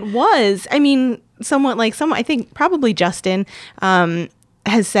 Even if it was, I mean, I think probably Justin,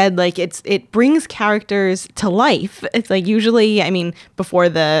 has said like it brings characters to life. It's like usually, I mean, before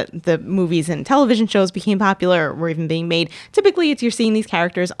the movies and television shows became popular or were even being made, typically it's you're seeing these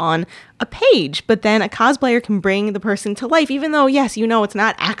characters on a page, but then a cosplayer can bring the person to life, even though, yes, you know, it's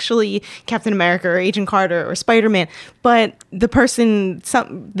not actually Captain America or Agent Carter or Spider-Man, but the person,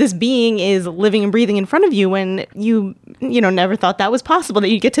 this being is living and breathing in front of you when you know, never thought that was possible, that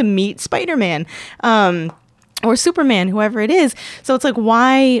you get to meet Spider-Man. Or Superman, whoever it is. So it's like,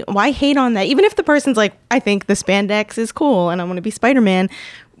 why hate on that? Even if the person's like, I think the spandex is cool and I want to be Spider-Man.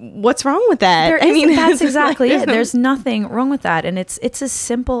 What's wrong with that? That's exactly it. There's nothing wrong with that. And it's as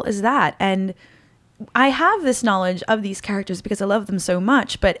simple as that. And I have this knowledge of these characters because I love them so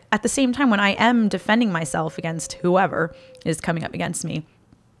much. But at the same time, when I am defending myself against whoever is coming up against me,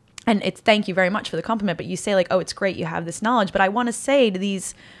 and it's thank you very much for the compliment, but you say like, oh, it's great you have this knowledge. But I want to say to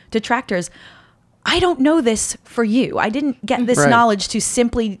these detractors, I don't know this for you. I didn't get this knowledge to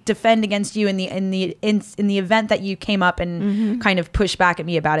simply defend against you in the event that you came up and kind of pushed back at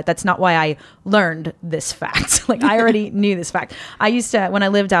me about it. That's not why I learned this fact. Like I already knew this fact. I used to, when I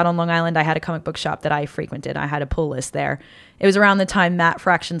lived out on Long Island, I had a comic book shop that I frequented. I had a pull list there. It was around the time Matt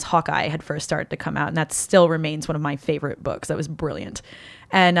Fraction's Hawkeye had first started to come out, and that still remains one of my favorite books. That was brilliant.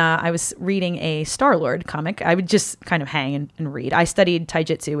 And I was reading a Star-Lord comic. I would just kind of hang and read. I studied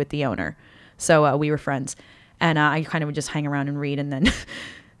taijutsu with the owner. So we were friends, and I kind of would just hang around and read. And then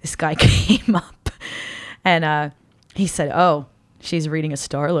this guy came up, and he said, "Oh, she's reading a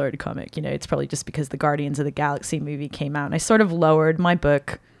Star-Lord comic. You know, it's probably just because the Guardians of the Galaxy movie came out." And I sort of lowered my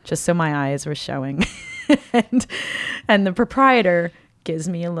book just so my eyes were showing, and the proprietor gives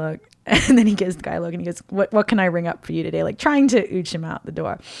me a look, and then he gives the guy a look, and he goes, "What can I ring up for you today?" Like trying to ooch him out the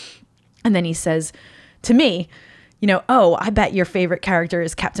door, and then he says to me, you know, "Oh, I bet your favorite character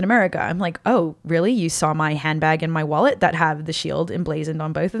is Captain America." I'm like, "Oh, really? You saw my handbag and my wallet that have the shield emblazoned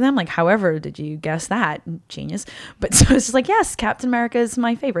on both of them? Like, however did you guess that? Genius." But so it's just like, "Yes, Captain America is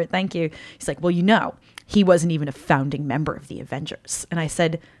my favorite. Thank you." He's like, "Well, you know, he wasn't even a founding member of the Avengers." And I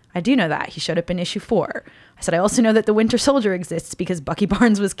said, "I do know that. He showed up in issue 4. I said, "I also know that the Winter Soldier exists because Bucky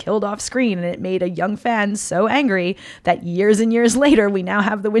Barnes was killed off screen and it made a young fan so angry that years and years later, we now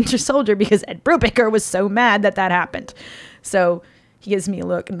have the Winter Soldier because Ed Brubaker was so mad that happened." So he gives me a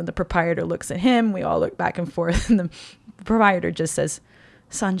look, and then the proprietor looks at him. We all look back and forth, and the proprietor just says,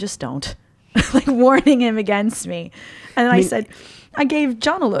 "Son, just don't." Like warning him against me. And then I said, I gave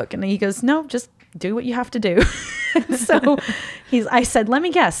John a look, and he goes, "No, just do what you have to do." So I said, "Let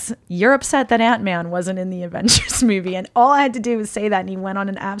me guess, you're upset that Ant-Man wasn't in the Avengers movie." And all I had to do was say that, and he went on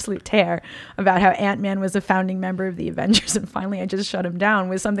an absolute tear about how Ant-Man was a founding member of the Avengers. And finally I just shut him down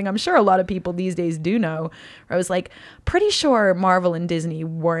with something I'm sure a lot of people these days do know, where I was like, pretty sure Marvel and Disney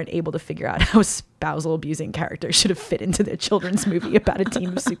weren't able to figure out how spousal abusing characters should have fit into their children's movie about a team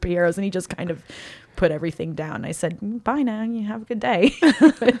of superheroes. And he just kind of put everything down. I said, "Bye now, you have a good day."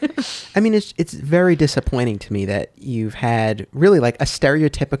 I mean, it's very disappointing to me that you've had really like a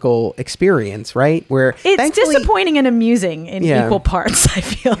stereotypical experience, right? Where it's disappointing and amusing in equal parts, I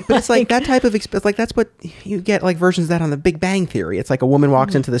feel. But it's like that type of like that's what you get, like versions of that on The Big Bang Theory. It's like a woman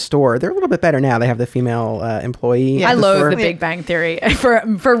walks into the store. They're a little bit better now. They have the female employee. Yeah, I loathe The Big Bang Theory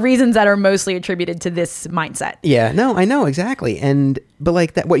for reasons that are mostly attributed to this mindset. Yeah, no, I know exactly. But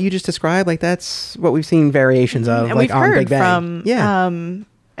like that, what you just described, like that's what we've seen variations of, and like we've on heard Big Bang. from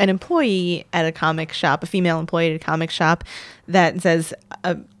an employee at a comic shop, a female employee at a comic shop, that says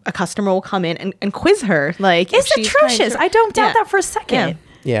a customer will come in and quiz her. Like, it's atrocious. I don't doubt that for a second.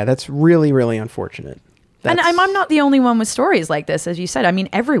 Yeah, that's really, really unfortunate. And I'm not the only one with stories like this, as you said. I mean,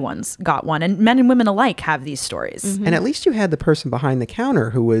 everyone's got one, and men and women alike have these stories. Mm-hmm. And at least you had the person behind the counter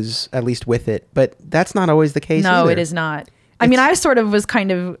who was at least with it, but that's not always the case. No, either. It is not. I mean, I sort of was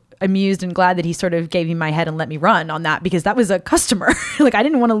kind of amused and glad that he sort of gave me my head and let me run on that, because that was a customer. Like, I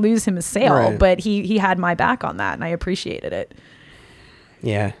didn't want to lose him a sale, but he had my back on that, and I appreciated it.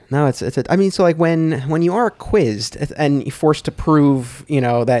 Yeah, no, I mean, so like when you are quizzed and you're forced to prove,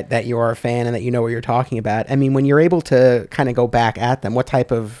 that you are a fan and that you know what you're talking about. I mean, when you're able to kind of go back at them, what type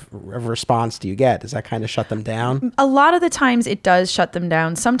of response do you get? Does that kind of shut them down? A lot of the times it does shut them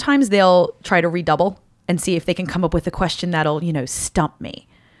down. Sometimes they'll try to redouble and see if they can come up with a question that'll, stump me.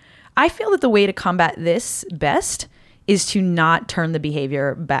 I feel that the way to combat this best is to not turn the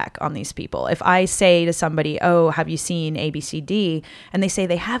behavior back on these people. If I say to somebody, oh, have you seen ABCD? And they say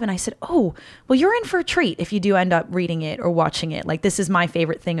they haven't, I said, oh, well, you're in for a treat if you do end up reading it or watching it. Like, this is my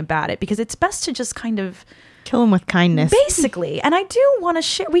favorite thing about it, because it's best to just kind of kill them with kindness. Basically. And I do want to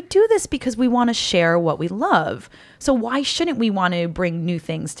share. We do this because we want to share what we love. So why shouldn't we want to bring new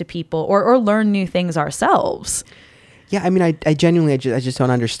things to people or learn new things ourselves? Yeah, I mean, I genuinely, I just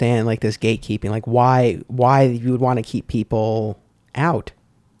don't understand, like, this gatekeeping. Like, why you would want to keep people out?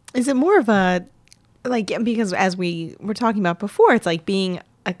 Is it more of a, like, because as we were talking about before, it's like being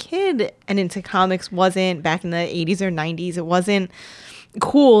a kid and into comics wasn't, back in the 80s or 90s, it wasn't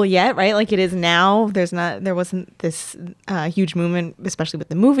cool yet, right? Like it is now. There wasn't this huge movement, especially with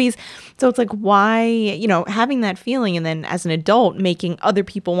the movies. So it's like, why, having that feeling and then as an adult making other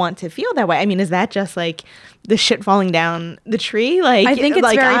people want to feel that way. I mean, is that just like the shit falling down the tree? Like, I think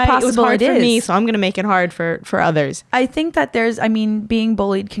it's very possible. It was hard for is. me, so I'm going to make it hard for others. I think that being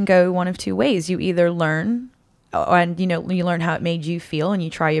bullied can go one of two ways. You either learn and you learn how it made you feel and you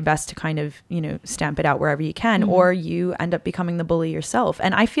try your best to kind of stamp it out wherever you can, or you end up becoming the bully yourself.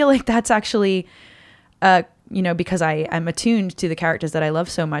 And I feel like that's actually because I am attuned to the characters that I love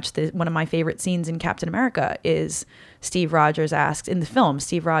so much. One of my favorite scenes in Captain America is Steve Rogers asks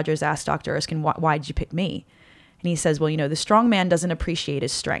Dr. Erskine, why did you pick me? And he says, well, the strong man doesn't appreciate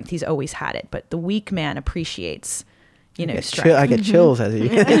his strength, he's always had it, but the weak man appreciates strength. I get chills as you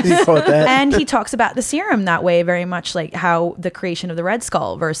quote that. And he talks about the serum that way, very much like how the creation of the Red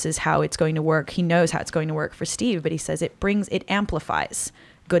Skull versus how it's going to work. He knows how it's going to work for Steve, but he says it amplifies.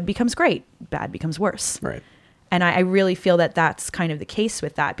 Good becomes great, bad becomes worse. Right. And I really feel that that's kind of the case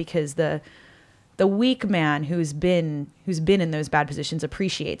with that, because the weak man who's been in those bad positions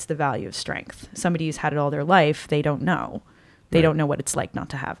appreciates the value of strength. Somebody who's had it all their life, they don't know. They don't know what it's like not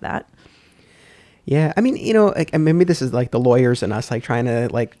to have that. Yeah, I mean, like, maybe this is like the lawyers and us, like trying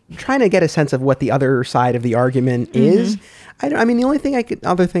to get a sense of what the other side of the argument is. I mean, the only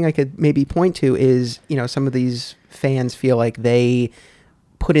other thing I could maybe point to is, some of these fans feel like they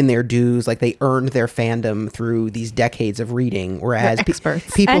put in their dues, like they earned their fandom through these decades of reading, whereas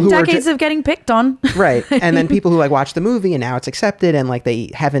experts people and who decades of getting picked on, right? And then people who like watch the movie and now it's accepted and like they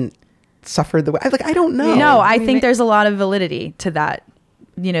haven't suffered the way. Like, I don't know. No, I think there's a lot of validity to that.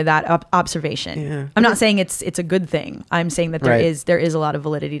 That observation. Yeah. I'm not saying it's a good thing. I'm saying that there is a lot of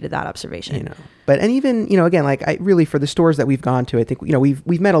validity to that observation. But and even again, like for the stores that we've gone to, I think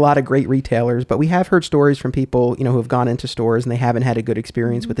we've met a lot of great retailers, but we have heard stories from people who have gone into stores and they haven't had a good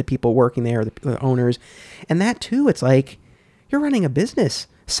experience with the people working there, the owners, and that too. It's like you're running a business.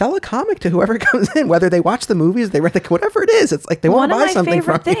 Sell a comic to whoever comes in, whether they watch the movies, they read whatever it is. It's like they want to buy something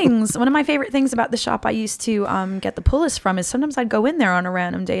from you. One of my favorite things about the shop I used to get the pull list from is sometimes I'd go in there on a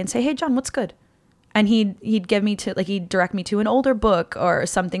random day and say, "Hey, John, what's good?" And he'd give me to he'd direct me to an older book or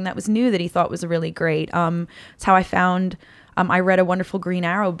something that was new that he thought was really great. It's how I found. I read a wonderful Green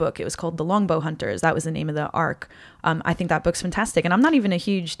Arrow book. It was called The Longbow Hunters. That was the name of the arc. I think that book's fantastic, and I'm not even a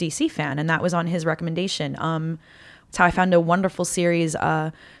huge DC fan, and that was on his recommendation. It's how I found a wonderful series.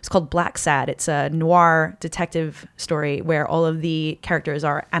 It's called Black Sad. It's a noir detective story where all of the characters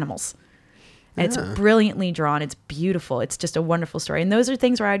are animals. And it's brilliantly drawn. It's beautiful. It's just a wonderful story. And those are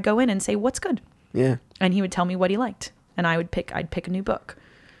things where I'd go in and say, "What's good?" Yeah. And he would tell me what he liked. And I'd pick a new book.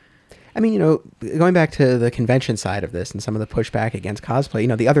 I mean, going back to the convention side of this and some of the pushback against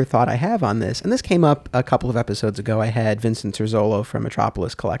cosplay, the other thought I have on this, and this came up a couple of episodes ago, I had Vincent Terzolo from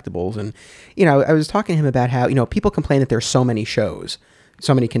Metropolis Collectibles, and, I was talking to him about how, people complain that there's so many shows,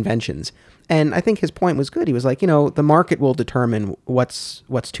 so many conventions. And I think his point was good. He was like, the market will determine what's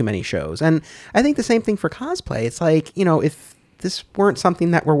too many shows. And I think the same thing for cosplay. It's like, if this weren't something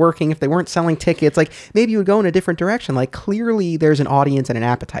that were working, if they weren't selling tickets, like maybe you would go in a different direction. Like clearly there's an audience and an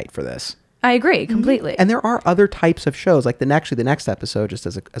appetite for this. I agree completely. And there are other types of shows, like the next episode, just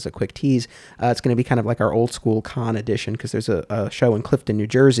as a quick tease, it's going to be kind of like our old school con edition, because there's a show in Clifton, New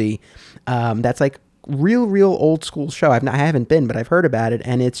Jersey, that's like real old school show. I haven't been, but I've heard about it,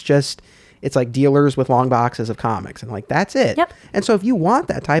 and it's like dealers with long boxes of comics, and like that's it. Yep. And so if you want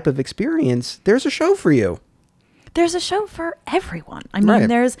that type of experience, there's a show for you. there's a show for everyone. I mean, Right.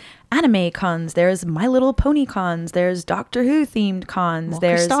 there's anime cons, there's My Little Pony cons, there's Doctor Who themed cons,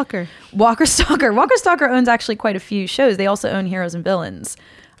 there's Walker Stalker. Walker Stalker owns actually quite a few shows. They also own Heroes and Villains,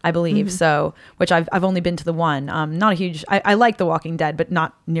 I believe. So, which I've only been to the one. Not a huge. I like The Walking Dead, but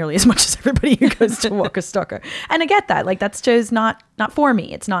not nearly as much as everybody who goes to Walker Stalker. And I get that. Like, that show's not for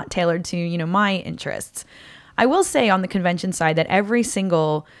me. It's not tailored to, you know, my interests. I will say on the convention side that every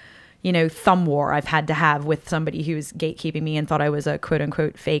single, you know, thumb war I've had to have with somebody who's gatekeeping me and thought I was a quote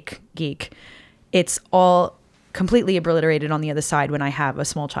unquote fake geek, it's all completely obliterated on the other side when I have a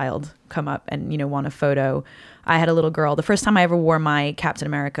small child come up and, you know, want a photo. I had a little girl, the first time I ever wore my Captain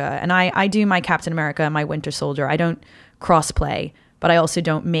America, and I do my Captain America and my Winter Soldier. I don't crossplay, but I also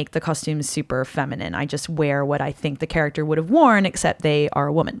don't make the costumes super feminine. I just wear what I think the character would have worn, except they are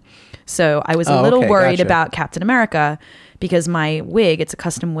a woman. So I was a little worried about Captain America because my wig, it's a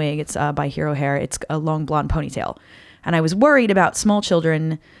custom wig. It's by Hero Hair. It's a long blonde ponytail. And I was worried about small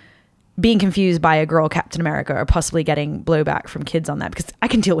children being confused by a girl Captain America or possibly getting blowback from kids on that, because I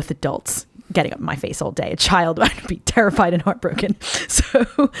can deal with adults getting up in my face all day. A child, I'd be terrified and heartbroken.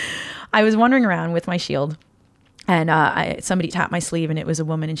 So I was wandering around with my shield, and somebody tapped my sleeve, and it was a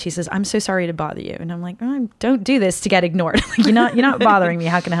woman, and she says, "I'm so sorry to bother you." And I'm like, "Oh, don't do this to get ignored. Like, you're not bothering me.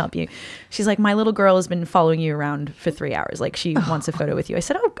 How can I help you?" She's like, "My little girl has been following you around for 3 hours. Like, she wants a photo with you." I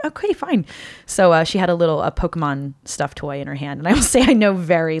said, "Oh, okay, fine." So she had a Pokemon stuffed toy in her hand, and I will say I know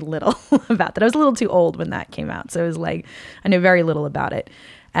very little about that. I was a little too old when that came out, so it was like I know very little about it.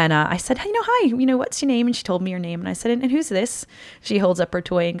 And I said, "Hey, hi, what's your name?" And she told me her name. And I said, and who's this? She holds up her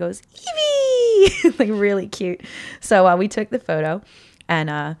toy and goes, "Evie!" Like, really cute. So we took the photo, and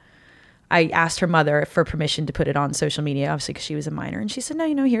I asked her mother for permission to put it on social media, obviously, because she was a minor. And she said,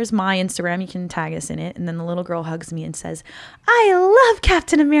 "No, here's my Instagram. You can tag us in it." And then the little girl hugs me and says, "I love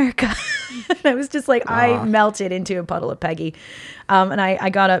Captain America." And I was just like, I melted into a puddle of Peggy. And I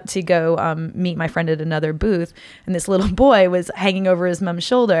got up to go meet my friend at another booth. And this little boy was hanging over his mom's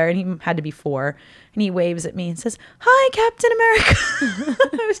shoulder, and he had to be 4. And he waves at me and says, "Hi, Captain America."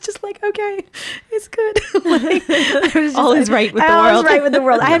 I was just like, okay, it's good. Like, I was just, all is right with the world. world. All is right with the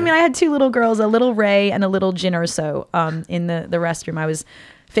world. I had 2 little girls, a little Ray and a little Jin or so, in the restroom. I was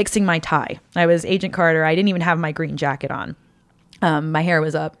fixing my tie. I was Agent Carter. I didn't even have my green jacket on. My hair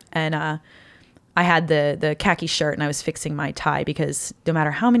was up, and I had the khaki shirt, and I was fixing my tie because no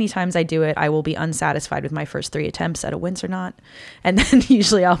matter how many times I do it, I will be unsatisfied with my first 3 attempts at a Windsor knot. And then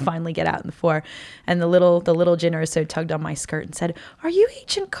usually I'll finally get out in the 4. And the little Jin or so tugged on my skirt and said, "Are you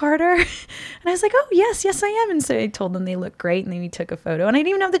Agent Carter?" And I was like, "Oh, yes, I am." And so I told them they looked great, and then we took a photo. And I didn't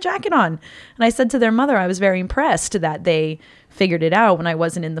even have the jacket on. And I said to their mother, I was very impressed that they figured it out when I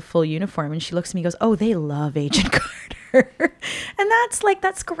wasn't in the full uniform. And she looks at me and goes, "Oh, they love Agent Carter." And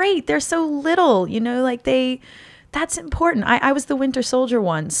that's great. They're so little, that's important. I was the Winter Soldier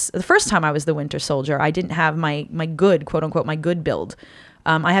once. The first time I was the Winter Soldier, I didn't have my good, quote unquote, my good build.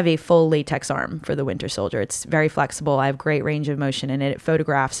 I have a full latex arm for the Winter Soldier. It's very flexible. I have great range of motion in it. It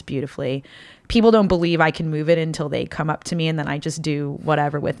photographs beautifully. People don't believe I can move it until they come up to me, and then I just do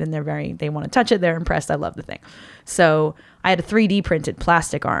whatever with it. And they want to touch it. They're impressed. I love the thing. So I had a 3D printed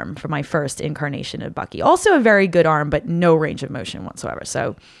plastic arm for my first incarnation of Bucky. Also a very good arm, but no range of motion whatsoever.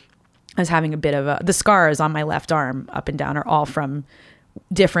 So I was having a bit of the scars on my left arm up and down are all from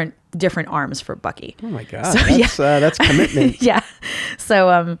different arms for Bucky. Oh my God. So, that's commitment. Yeah.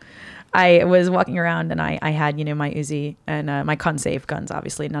 So I was walking around, and I had, my Uzi and my Consafe guns.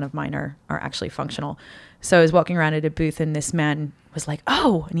 Obviously, none of mine are actually functional. So I was walking around at a booth, and this man was like,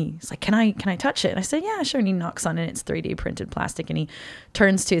 "Oh," and he's like, "Can I touch it?" And I said, "Yeah, sure." And he knocks on it. It's 3D printed plastic, and he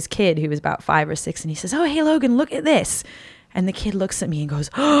turns to his kid, who was about 5 or 6, and he says, "Oh, hey, Logan, look at this." And the kid looks at me and goes,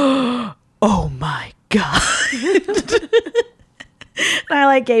 "Oh my God." And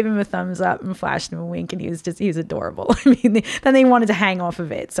I gave him a thumbs up and flashed him a wink, and he was adorable. I mean, then they wanted to hang off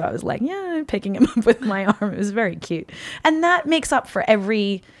of it. So I was like, yeah, picking him up with my arm. It was very cute. And that makes up for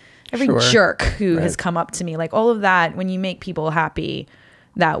every jerk who has come up to me. Like, all of that, when you make people happy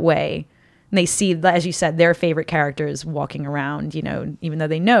that way, and they see, as you said, their favorite characters walking around, even though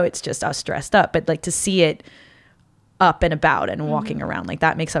they know it's just us dressed up, but to see it up and about and walking around,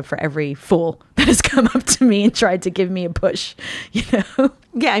 that makes up for every fool that has come up to me and tried to give me a push,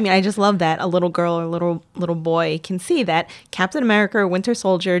 Yeah, I mean, I just love that a little girl or little boy can see that Captain America or Winter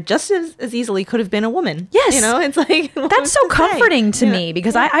Soldier just as easily could have been a woman. Yes. It's like, that's so comforting to me,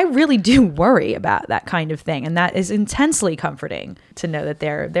 because I really do worry about that kind of thing. And that is intensely comforting to know that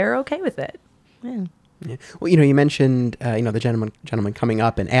they're okay with it. Yeah. Yeah. Well, you mentioned, the gentleman coming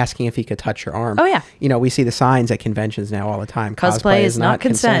up and asking if he could touch your arm. Oh, yeah. We see the signs at conventions now all the time. Cosplay is not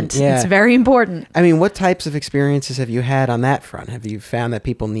consent. Yeah. It's very important. I mean, what types of experiences have you had on that front? Have you found that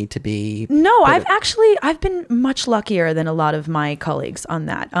people need to be... No, I've been much luckier than a lot of my colleagues on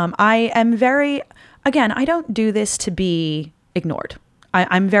that. I am again, I don't do this to be ignored.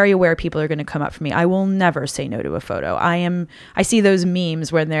 I'm very aware people are going to come up for me. I will never say no to a photo. I see those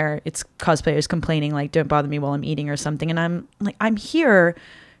memes where it's cosplayers complaining like, don't bother me while I'm eating or something. And I'm like, I'm here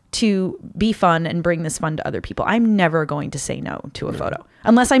to be fun and bring this fun to other people. I'm never going to say no to a photo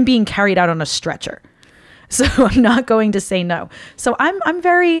unless I'm being carried out on a stretcher. So I'm not going to say no. So I'm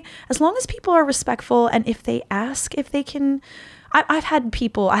very, as long as people are respectful and if they ask if they can, I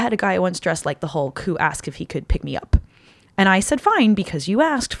had a guy once dressed like the Hulk who asked if he could pick me up. And I said, fine, because you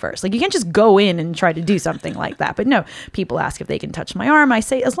asked first. Like, you can't just go in and try to do something like that. But no, people ask if they can touch my arm. I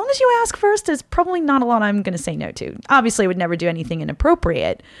say, as long as you ask first, there's probably not a lot I'm going to say no to. Obviously, I would never do anything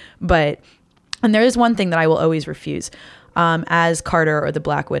inappropriate. And there is one thing that I will always refuse. As Carter or the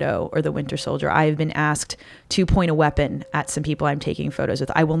Black Widow or the Winter Soldier, I have been asked to point a weapon at some people I'm taking photos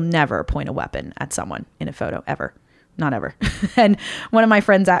with. I will never point a weapon at someone in a photo, ever. Not ever. And one of my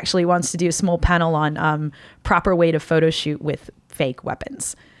friends actually wants to do a small panel on proper way to photo shoot with fake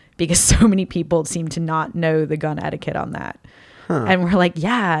weapons because so many people seem to not know the gun etiquette on that. Huh. And we're like,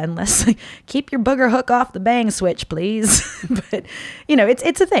 yeah, unless keep your booger hook off the bang switch, please. But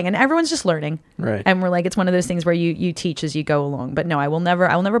it's a thing, and everyone's just learning. Right. And we're like, it's one of those things where you teach as you go along. But no, I will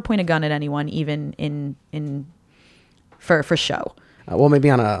never point a gun at anyone, even in for show. Well, maybe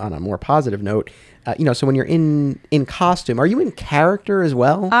on a more positive note, so when you're in costume, are you in character as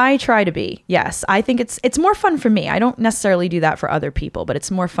well? I try to be, yes. I think it's more fun for me. I don't necessarily do that for other people, but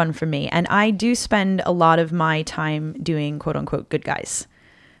it's more fun for me. And I do spend a lot of my time doing quote unquote good guys.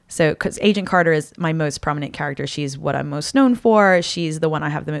 So, because Agent Carter is my most prominent character. She's what I'm most known for. She's the one I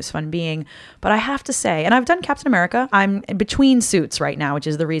have the most fun being. But I have to say, and I've done Captain America. I'm between suits right now, which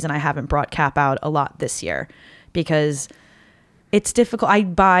is the reason I haven't brought Cap out a lot this year, because it's difficult. I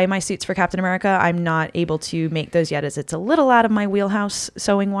buy my suits for Captain America. I'm not able to make those yet, as it's a little out of my wheelhouse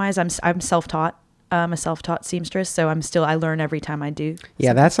sewing wise. I'm self-taught. I'm a self-taught seamstress, so I learn every time I do.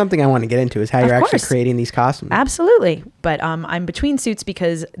 Yeah, that's something I want to get into, is how you're actually creating these costumes. Absolutely. But I'm between suits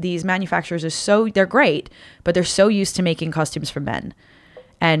because these manufacturers they're great, but they're so used to making costumes for men.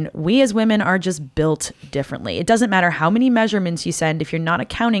 And we as women are just built differently. It doesn't matter how many measurements you send if you're not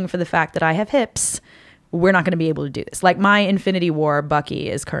accounting for the fact that I have hips. We're not going to be able to do this. Like my Infinity War Bucky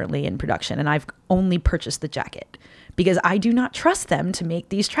is currently in production, and I've only purchased the jacket because I do not trust them to make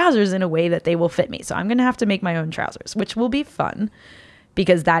these trousers in a way that they will fit me. So I'm going to have to make my own trousers, which will be fun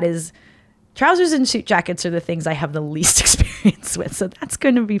because trousers and suit jackets are the things I have the least experience with. So that's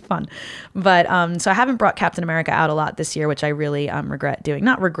going to be fun. But so I haven't brought Captain America out a lot this year, which I really regret doing.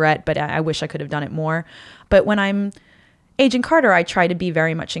 Not regret, but I wish I could have done it more. But when I'm Agent Carter, I try to be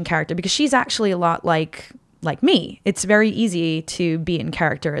very much in character because she's actually a lot like me. It's very easy to be in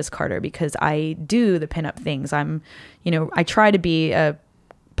character as Carter because I do the pinup things. I try to be a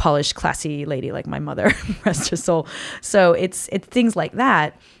polished, classy lady like my mother, rest her soul. So it's things like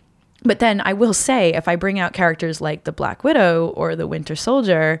that. But then I will say, if I bring out characters like the Black Widow or the Winter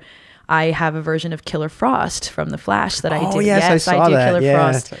Soldier, I have a version of Killer Frost from The Flash that I do. Oh, yes, I saw that. Killer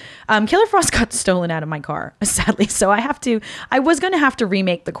Frost. Killer Frost got stolen out of my car, sadly. So I was going to have to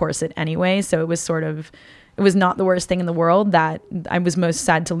remake the corset anyway. So it was not the worst thing in the world. That I was most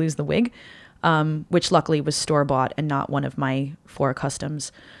sad to lose the wig, which luckily was store-bought and not one of my 4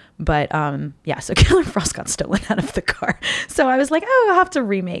 customs. But so Killer Frost got stolen out of the car. So I was like, I'll have to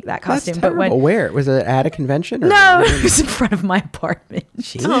remake that costume. That's terrible. But where? Was it at a convention? No, it was in front of my apartment.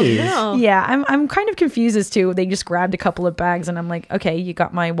 Jeez. Oh, no. Yeah, I'm kind of confused as to, they just grabbed a couple of bags and I'm like, okay, you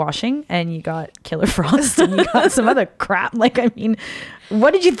got my washing and you got Killer Frost and you got some other crap.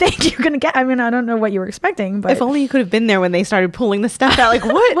 What did you think you were going to get? I don't know what you were expecting, but if only you could have been there when they started pulling the stuff out. Like,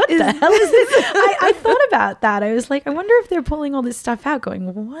 what the hell is this? I thought about that. I was like, I wonder if they're pulling all this stuff out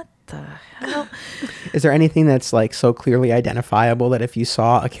going, what the hell? Is there anything that's so clearly identifiable that if you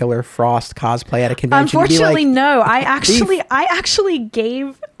saw a Killer Frost cosplay at a convention, unfortunately, you'd be like, no. I actually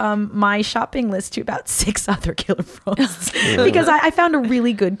gave my shopping list to about 6 other Killer Frosts because I found a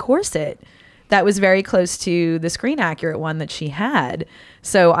really good corset that was very close to the screen accurate one that she had.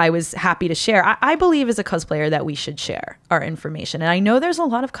 So I was happy to share. I believe as a cosplayer that we should share our information. And I know there's a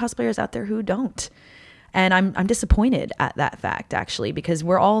lot of cosplayers out there who don't. And I'm disappointed at that fact, actually, because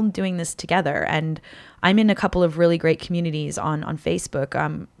we're all doing this together. And I'm in a couple of really great communities on Facebook.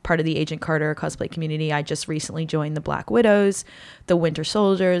 I'm part of the Agent Carter cosplay community. I just recently joined the Black Widows, the Winter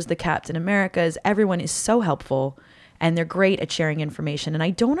Soldiers, the Captain Americas. Everyone is so helpful, and they're great at sharing information. And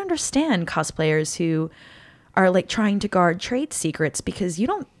I don't understand cosplayers who are like trying to guard trade secrets, because you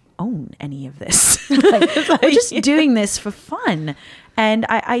don't own any of this. We're just doing this for fun. And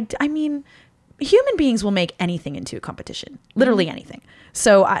I mean, human beings will make anything into a competition, literally anything.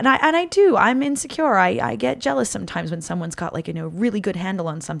 So, I'm insecure. I get jealous sometimes when someone's got like, really good handle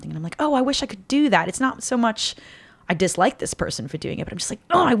on something. And I'm like, oh, I wish I could do that. It's not so much I dislike this person for doing it, but I'm just like,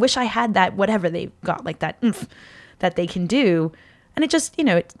 oh, I wish I had that, whatever they've got, like that oomph that they can do. And it just,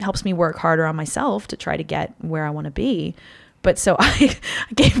 it helps me work harder on myself to try to get where I want to be. But so I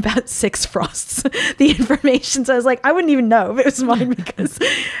gave about 6 Frosts the information. So I was like, I wouldn't even know if it was mine, because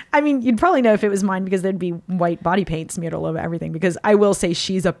you'd probably know if it was mine, because there'd be white body paint smeared all over everything, because I will say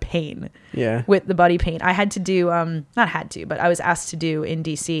she's a pain with the body paint. I had to do, but I was asked to do in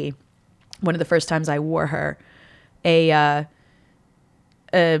DC, one of the first times I wore her,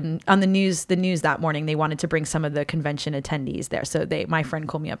 on the news that morning, they wanted to bring some of the convention attendees there. So my friend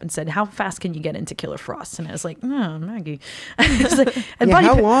called me up and said, how fast can you get into Killer Frost? And I was like, oh, Maggie.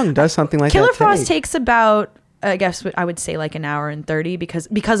 How long does something like Killer that take? Frost takes about, I guess I would say like an hour and 30 because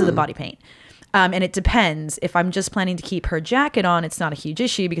of the body paint. And it depends. If I'm just planning to keep her jacket on, it's not a huge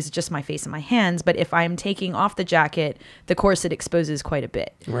issue because it's just my face and my hands. But if I'm taking off the jacket, the corset exposes quite a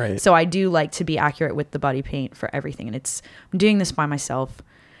bit. Right. So I do like to be accurate with the body paint for everything. And I'm doing this by myself.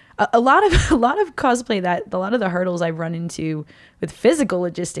 A lot of cosplay, a lot of the hurdles I've run into with physical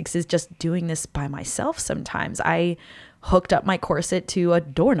logistics is just doing this by myself sometimes. I hooked up my corset to a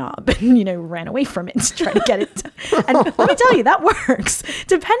doorknob and, ran away from it to try to get it. And let me tell you, that works.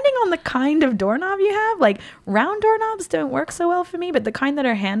 Depending on the kind of doorknob you have, like round doorknobs don't work so well for me, but the kind that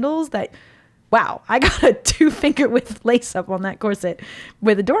are handles wow, I got a 2-finger width lace up on that corset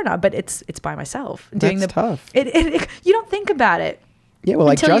with a doorknob, but it's by myself. That's tough. You don't think about it. Yeah, well,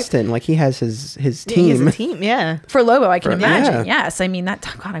 like Justin, like he has his team. He has a team, yeah. For Lobo, I can imagine. Yeah. Yes,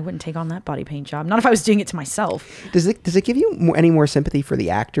 God, I wouldn't take on that body paint job. Not if I was doing it to myself. Does it give you any more sympathy for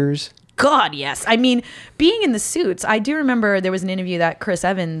the actors? God, yes. Being in the suits, I do remember there was an interview that Chris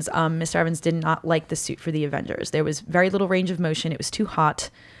Evans, Mr. Evans, did not like the suit for the Avengers. There was very little range of motion. It was too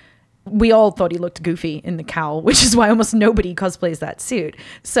hot. We all thought he looked goofy in the cowl, which is why almost nobody cosplays that suit.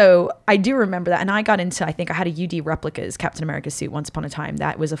 So I do remember that. And I got into, I think I had a UD Replicas Captain America suit once upon a time.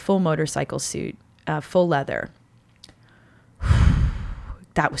 That was a full motorcycle suit, full leather.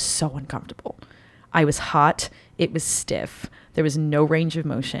 That was so uncomfortable. I was hot. It was stiff. There was no range of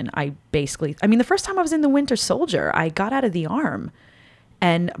motion. The first time I was in the Winter Soldier, I got out of the arm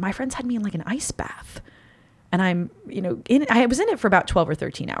and my friends had me in like an ice bath. And I was in it for about 12 or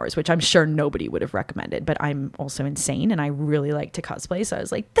 13 hours, which I'm sure nobody would have recommended, but I'm also insane and I really like to cosplay. So I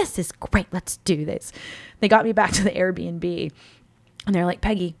was like, this is great. Let's do this. They got me back to the Airbnb and they're like,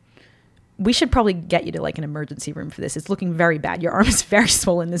 Peggy, we should probably get you to like an emergency room for this. It's looking very bad. Your arm is very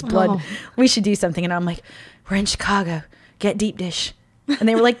swollen. There's blood. Oh. We should do something. And I'm like, we're in Chicago. Get deep dish. And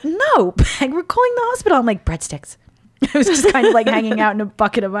they were like, no, Peg, we're calling the hospital. I'm like, breadsticks. I was just kind of like hanging out in a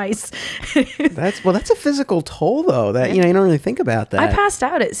bucket of ice. That's a physical toll though, that, you don't really think about that. I passed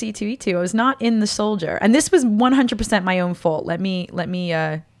out at C2E2. I was not in the Soldier. And this was 100% my own fault. Let me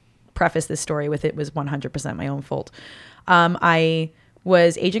preface this story with it was 100% my own fault. I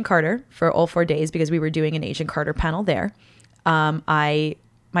was Agent Carter for all 4 days because we were doing an Agent Carter panel there. My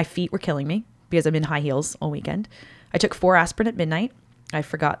feet were killing me because I'm in high heels all weekend. I took 4 aspirin at midnight. I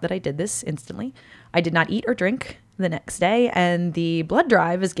forgot that I did this instantly. I did not eat or drink the next day, and the blood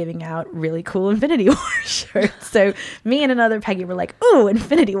drive is giving out really cool Infinity War shirts. So me and another Peggy were like, ooh,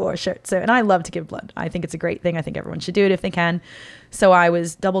 Infinity War shirts. And I love to give blood. I think it's a great thing. I think everyone should do it if they can. So I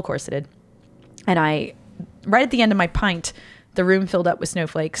was double corseted, and right at the end of my pint, the room filled up with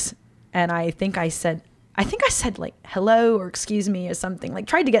snowflakes, and I think I said like hello or excuse me or something, like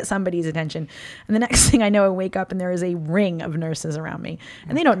tried to get somebody's attention. And the next thing I know, I wake up and there is a ring of nurses around me,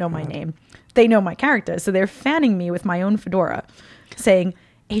 and they don't know my name. They know my character. So they're fanning me with my own fedora saying,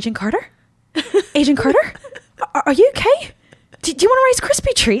 Agent Carter? Agent Carter? Are you okay? Do you want a Rice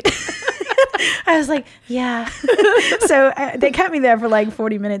Krispie treat? I was like, yeah. So they kept me there for like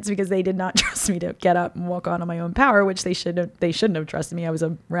 40 minutes because they did not trust me to get up and walk on my own power, which they shouldn't have trusted me. I was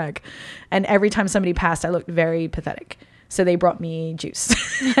a wreck. And every time somebody passed, I looked very pathetic. So they brought me juice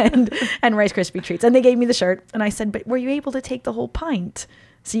and Rice Krispie treats. And they gave me the shirt. And I said, but were you able to take the whole pint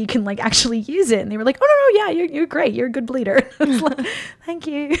so you can like actually use it? And they were like, oh, no, yeah, you're great. You're a good bleeder. I was like, thank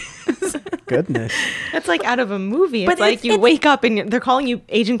you. goodness. That's like out of a movie. It's But like you wake up and they're calling you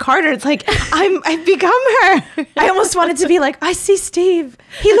Agent Carter. It's like, I've become her. I almost wanted to be like, I see Steve.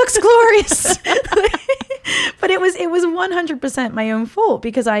 He looks glorious. But it was 100% my own fault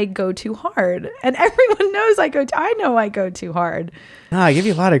because I go too hard. And everyone knows I know I go too hard. No, I give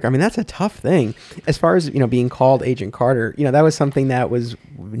you a lot of, I mean, that's a tough thing. As far as, being called Agent Carter, that was something that was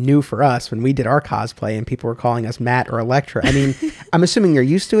new for us when we did our cosplay and people were calling us Matt or Elektra. I mean, I'm assuming you're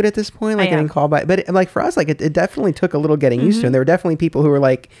used to it at this point, like getting called by, but like for us, like it definitely took a little getting used to. And there were definitely people who were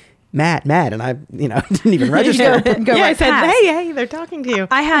like, Matt, and I, didn't even register. I said, hey, they're talking to you.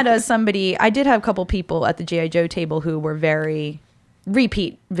 I had I did have a couple people at the G.I. Joe table who were very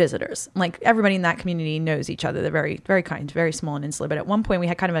repeat visitors. Like everybody in that community knows each other. They're very, very kind, very small and insular. But at one point we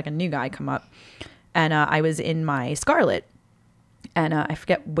had kind of like a new guy come up and I was in my Scarlet and I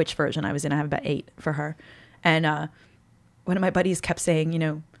forget which version I was in. I have about 8 for her. And one of my buddies kept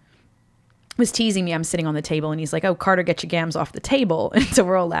saying, was teasing me. I'm sitting on the table and he's like, oh, Carter, get your gams off the table. And so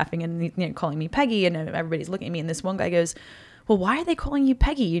we're all laughing and calling me Peggy and everybody's looking at me. And this one guy goes, well, why are they calling you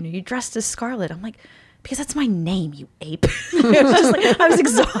Peggy? You dressed as Scarlet. I'm like, because that's my name, you ape. It was just like, I was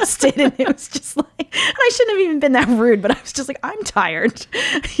exhausted and it was just like, and I shouldn't have even been that rude, but I was just like, I'm tired.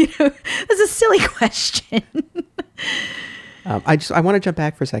 That's a silly question. I want to jump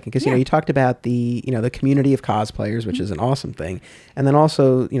back for a second because you talked about the the community of cosplayers, which is an awesome thing, and then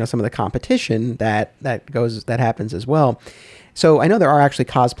also some of the competition that happens as well. So I know there are actually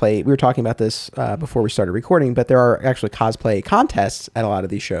cosplay. We were talking about this before we started recording, but there are actually cosplay contests at a lot of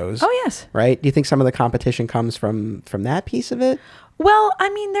these shows. Oh yes, right. Do you think some of the competition comes from that piece of it? Well, I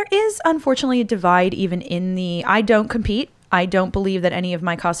mean, there is unfortunately a divide even in the. I don't compete. I don't believe that any of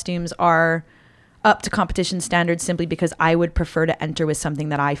my costumes are up to competition standards simply because I would prefer to enter with something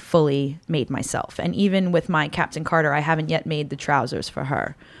that I fully made myself. And even with my Captain Carter, I haven't yet made the trousers for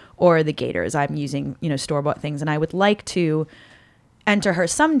her or the gaiters. I'm using, store-bought things. And I would like to enter her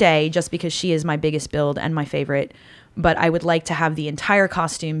someday just because she is my biggest build and my favorite. But I would like to have the entire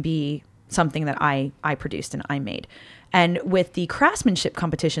costume be something that I produced and I made. And with the craftsmanship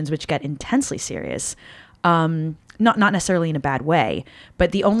competitions, which get intensely serious, not necessarily in a bad way,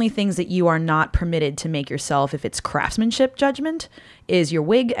 but the only things that you are not permitted to make yourself if it's craftsmanship judgment is your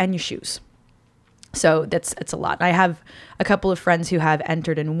wig and your shoes. So it's a lot. I have a couple of friends who have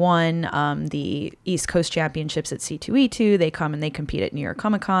entered and won the East Coast Championships at C2E2. They come and they compete at New York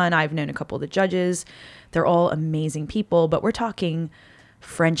Comic Con. I've known a couple of the judges. They're all amazing people, but we're talking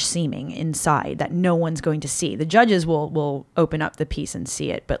French seaming inside that no one's going to see. The judges will open up the piece and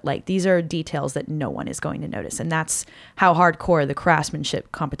see it, but like these are details that no one is going to notice, and that's how hardcore the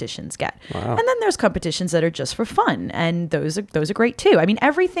craftsmanship competitions get. Wow. And then there's competitions that are just for fun, and those are great too. I mean,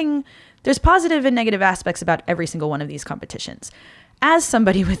 there's positive and negative aspects about every single one of these competitions. As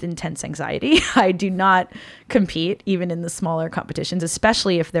somebody with intense anxiety, I do not compete even in the smaller competitions,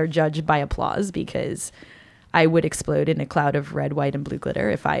 especially if they're judged by applause, because I would explode in a cloud of red, white, and blue glitter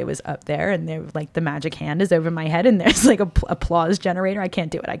if I was up there and there, like the magic hand is over my head and there's like a applause generator. I can't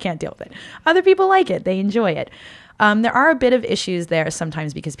do it. I can't deal with it. Other people like it. They enjoy it. There are a bit of issues there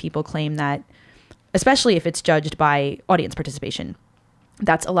sometimes because people claim that, especially if it's judged by audience participation,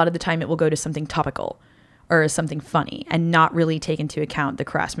 that's a lot of the time it will go to something topical or something funny and not really take into account the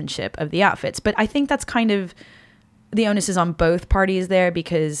craftsmanship of the outfits. But I think that's kind of, the onus is on both parties there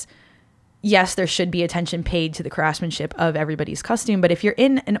because yes, there should be attention paid to the craftsmanship of everybody's costume, but if you're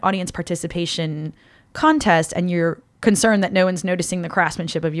in an audience participation contest and you're concerned that no one's noticing the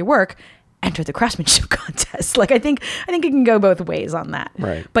craftsmanship of your work, enter the craftsmanship contest. Like I think it can go both ways on that.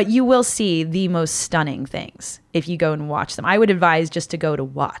 Right. But you will see the most stunning things if you go and watch them. I would advise just to go to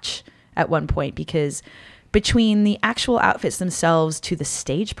watch at one point because between the actual outfits themselves to the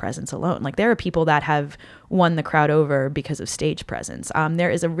stage presence alone, like there are people that have won the crowd over because of stage presence. There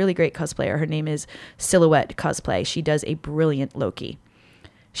is a really great cosplayer. Her name is Silhouette Cosplay. She does a brilliant Loki.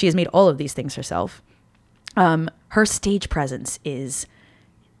 She has made all of these things herself. Her stage presence is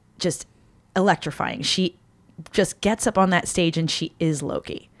just electrifying. She just gets up on that stage and she is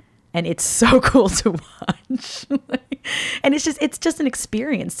Loki. And it's so cool to watch. And it's just an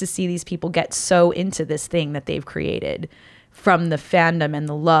experience to see these people get so into this thing that they've created from the fandom and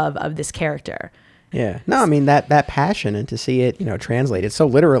the love of this character. Yeah. No, I mean that passion and to see it, translated so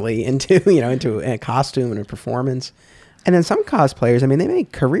literally into, into a costume and a performance. And then some cosplayers, I mean, they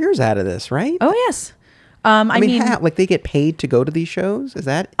make careers out of this, right? Oh, yes. I mean, how, like they get paid to go to these shows? Is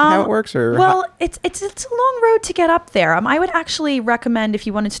that how it works? Or well, it's a long road to get up there. I would actually recommend if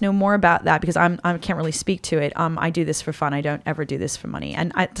you wanted to know more about that because I can't really speak to it. I do this for fun. I don't ever do this for money,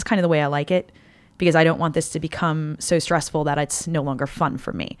 and that's kind of the way I like it because I don't want this to become so stressful that it's no longer fun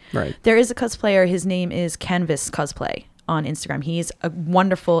for me. Right. There is a cosplayer. His name is Canvas Cosplay on Instagram. He's a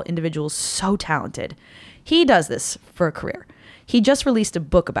wonderful individual, so talented. He does this for a career. He just released a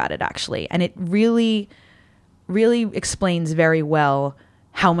book about it, actually, and it really, really explains very well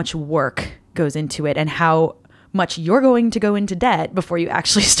how much work goes into it and how much you're going to go into debt before you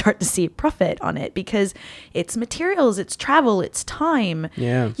actually start to see profit on it, because it's materials, it's travel, it's time.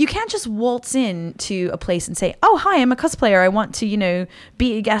 Yeah. You can't just waltz in to a place and say, oh, hi, I'm a cosplayer. I want to,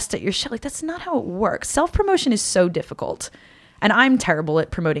 be a guest at your show. Like, that's not how it works. Self-promotion is so difficult. And I'm terrible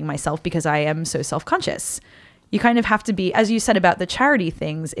at promoting myself because I am so self-conscious. You kind of have to be, as you said about the charity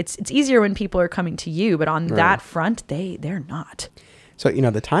things, it's easier when people are coming to you, but on that front, they're not. So,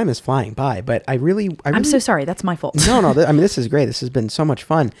 the time is flying by, but I'm so sorry. That's my fault. No, this is great. This has been so much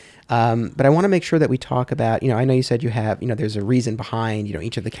fun. But I want to make sure that we talk about, I know you said you have, there's a reason behind,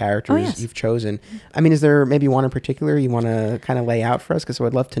 each of the characters you've chosen. Is there maybe one in particular you want to kind of lay out for us? Because I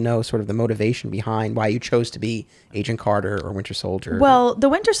would love to know sort of the motivation behind why you chose to be Agent Carter or Winter Soldier. Well, the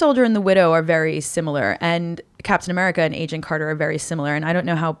Winter Soldier and the Widow are very similar, and Captain America and Agent Carter are very similar. And I don't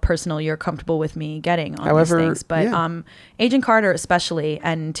know how personal you're comfortable with me getting on these things, but Agent Carter especially,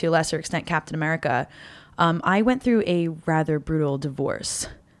 and to a lesser extent Captain America, I went through a rather brutal divorce.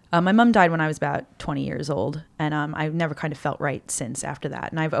 My mom died when I was about 20 years old, and I've never kind of felt right since after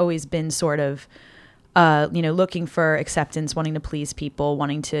that. And I've always been sort of, looking for acceptance, wanting to please people,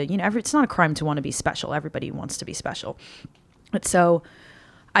 wanting to, it's not a crime to want to be special. Everybody wants to be special. But so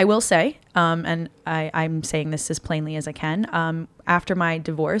I will say, and I'm saying this as plainly as I can, after my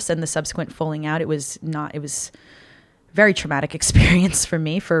divorce and the subsequent falling out, it was very traumatic experience for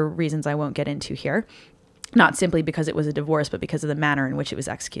me for reasons I won't get into here. Not simply because it was a divorce, but because of the manner in which it was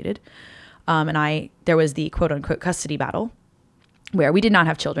executed. There was the quote unquote custody battle where we did not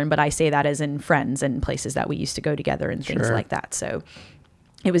have children, but I say that as in friends and places that we used to go together and things like that. So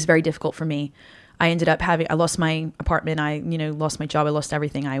it was very difficult for me. I ended up I lost my apartment. I, lost my job. I lost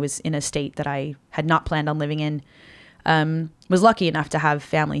everything. I was in a state that I had not planned on living in. Was lucky enough to have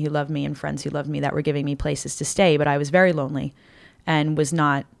family who loved me and friends who loved me that were giving me places to stay, but I was very lonely and was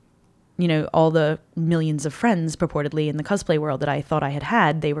not, all the millions of friends purportedly in the cosplay world that I thought I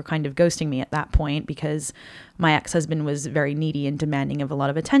had, they were kind of ghosting me at that point because my ex-husband was very needy and demanding of a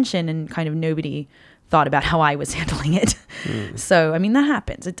lot of attention, and kind of nobody thought about how I was handling it. So, that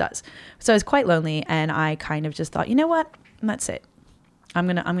happens. It does. So I was quite lonely, and I kind of just thought, you know what? That's it. I'm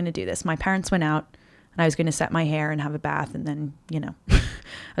going to do this. My parents went out, and I was going to set my hair and have a bath, and then, I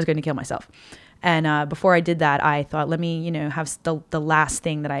was going to kill myself. And before I did that, I thought, let me, have the last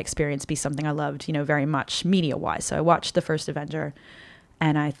thing that I experienced be something I loved, very much media-wise. So I watched the first Avenger,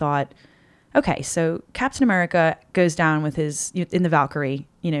 and I thought, okay, so Captain America goes down with in the Valkyrie,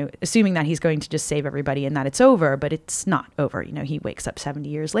 assuming that he's going to just save everybody and that it's over, but it's not over. He wakes up 70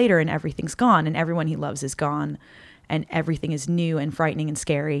 years later and everything's gone, and everyone he loves is gone, and everything is new and frightening and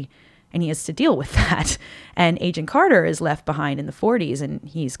scary. And he has to deal with that. And Agent Carter is left behind in the 40s, and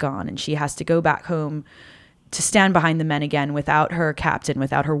he's gone. And she has to go back home to stand behind the men again without her captain,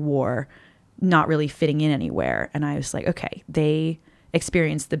 without her war, not really fitting in anywhere. And I was like, okay, they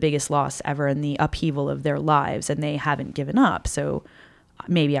experienced the biggest loss ever in the upheaval of their lives, and they haven't given up. So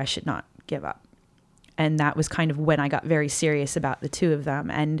maybe I should not give up. And that was kind of when I got very serious about the two of them.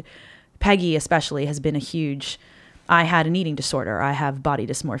 And Peggy especially has been I had an eating disorder. I have body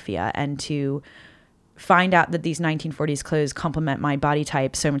dysmorphia. And to find out that these 1940s clothes complement my body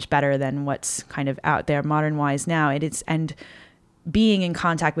type so much better than what's kind of out there modern-wise now, and being in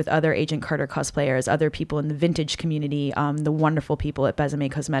contact with other Agent Carter cosplayers, other people in the vintage community, the wonderful people at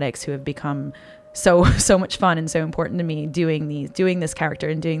Besame Cosmetics who have become so much fun and so important to me doing this character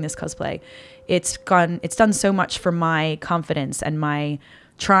and doing this cosplay. It's done so much for my confidence and my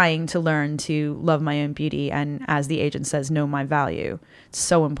trying to learn to love my own beauty, and as the agent says, know my value. It's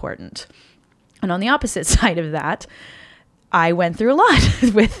so important. And on the opposite side of that, I went through a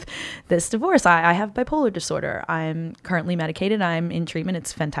lot with this divorce. I have bipolar disorder. I'm currently medicated. I'm in treatment.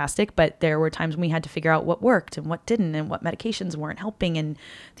 It's fantastic. But there were times when we had to figure out what worked and what didn't, and what medications weren't helping, and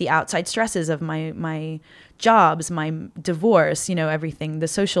the outside stresses of my jobs, my divorce, everything, the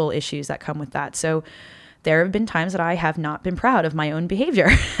social issues that come with that. So there have been times that I have not been proud of my own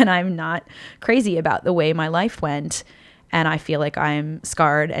behavior, and I'm not crazy about the way my life went. And I feel like I'm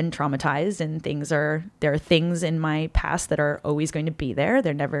scarred and traumatized, and there are things in my past that are always going to be there.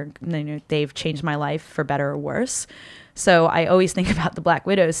 They're never, they've changed my life for better or worse. So I always think about the Black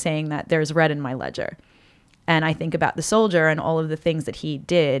Widow saying that there's red in my ledger. And I think about the soldier and all of the things that he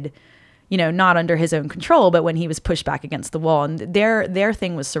did, not under his own control, but when he was pushed back against the wall. And their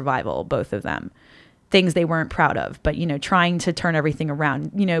thing was survival, both of them. Things they weren't proud of, but, trying to turn everything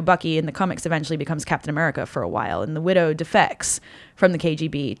around. Bucky in the comics eventually becomes Captain America for a while, and the Widow defects from the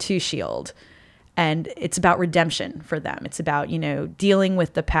KGB to S.H.I.E.L.D. And it's about redemption for them. It's about, dealing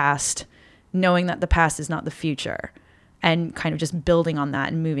with the past, knowing that the past is not the future, and kind of just building on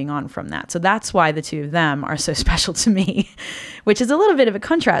that and moving on from that. So that's why the two of them are so special to me, which is a little bit of a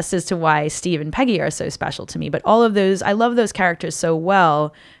contrast as to why Steve and Peggy are so special to me. But all of those, I love those characters so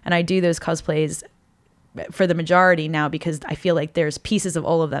well, and I do those cosplays for the majority now because I feel like there's pieces of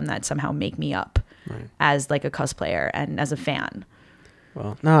all of them that somehow make me up as like a cosplayer and as a fan.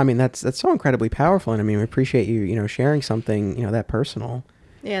 Well, no, I mean, that's so incredibly powerful. And I mean, we appreciate you, sharing something, that personal.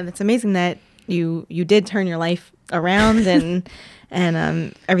 Yeah, that's amazing that you did turn your life around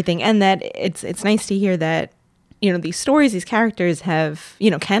and everything. And that it's nice to hear that, these stories, these characters have,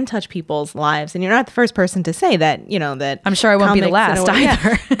 can touch people's lives. And you're not the first person to say that, that I'm sure I won't be the last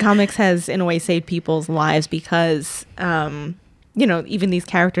either. Comics has, in a way, saved people's lives because, even these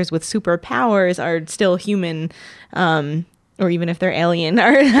characters with superpowers are still human, or even if they're alien,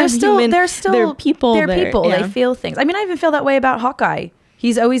 they're people. They're people. They feel things. I mean, I even feel that way about Hawkeye.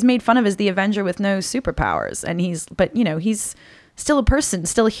 He's always made fun of as the Avenger with no superpowers. And he's still a person,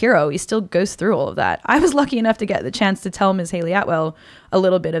 still a hero. He still goes through all of that. I was lucky enough to get the chance to tell Ms. Haley Atwell a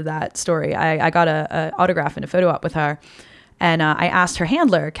little bit of that story. I got a autograph and a photo op with her. And I asked her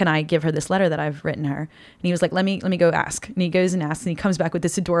handler, can I give her this letter that I've written her? And he was like, let me go ask. And he goes and asks, and he comes back with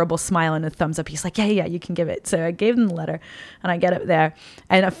this adorable smile and a thumbs up. He's like, yeah, you can give it. So I gave him the letter, and I get up there.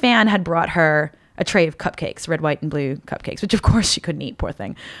 And a fan had brought her a tray of cupcakes, red, white, and blue cupcakes, which of course she couldn't eat, poor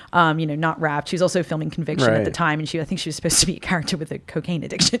thing. Not wrapped. She was also filming Conviction at the time, and I think she was supposed to be a character with a cocaine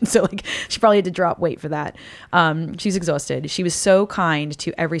addiction. So she probably had to drop weight for that. She's exhausted. She was so kind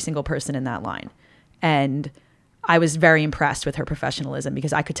to every single person in that line. And I was very impressed with her professionalism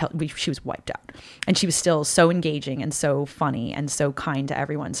because I could tell she was wiped out, and she was still so engaging and so funny and so kind to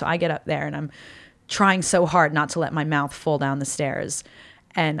everyone. So I get up there and I'm trying so hard not to let my mouth fall down the stairs.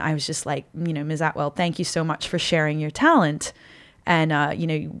 And I was just like, Ms. Atwell, thank you so much for sharing your talent. And,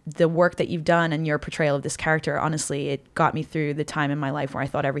 the work that you've done and your portrayal of this character, honestly, it got me through the time in my life where I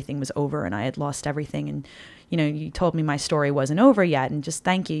thought everything was over and I had lost everything. And, you told me my story wasn't over yet. And just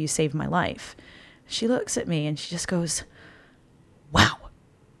thank you. You saved my life. She looks at me and she just goes, wow,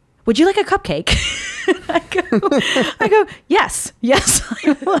 would you like a cupcake? I go, yes,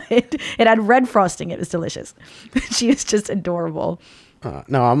 I would. It had red frosting. It was delicious. She was just adorable.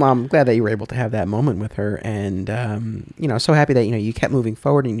 No, I'm glad that you were able to have that moment with her, and so happy that you kept moving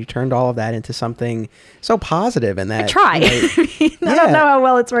forward and you turned all of that into something so positive. And that I try. I don't know how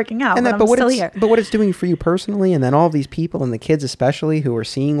well it's working out, but I'm still here. But what it's doing for you personally, and then all of these people and the kids especially who are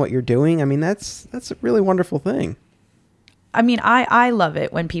seeing what you're doing, I mean, that's a really wonderful thing. I mean, I love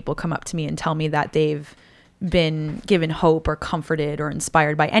it when people come up to me and tell me that they've been given hope or comforted or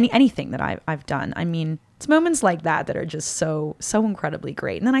inspired by anything that I've done. I mean, it's moments like that are just so incredibly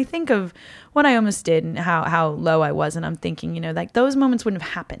great. And then I think of what I almost did and how low I was, and I'm thinking, those moments wouldn't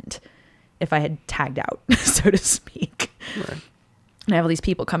have happened if I had tagged out, so to speak. Right. And I have all these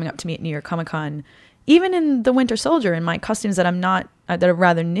people coming up to me at New York Comic Con, even in the Winter Soldier, in my costumes that I'm not, that are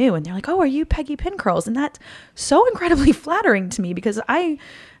rather new, and they're like, "Oh, are you Peggy Pincurls?" And that's so incredibly flattering to me because I've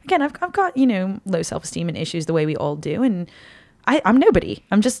got low self-esteem and issues the way we all do, and I'm nobody.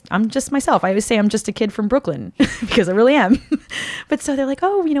 I'm just myself. I always say I'm just a kid from Brooklyn because I really am. But so they're like,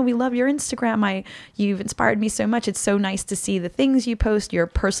 "Oh, we love your Instagram. You've inspired me so much. It's so nice to see the things you post. Your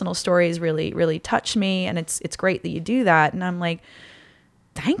personal stories really, really touch me, and it's great that you do that." And I'm like,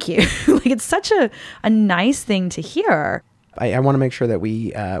 thank you. It's such a nice thing to hear. I want to make sure that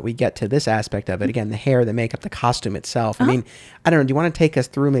we get to this aspect of it. Again, the hair, the makeup, the costume itself. I mean, I don't know. Do you want to take us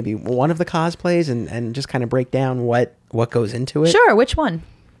through maybe one of the cosplays and just kind of break down what goes into it? Sure. Which one?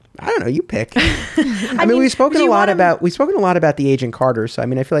 I don't know. You pick. I mean, we've spoken a lot about the Agent Carter. So I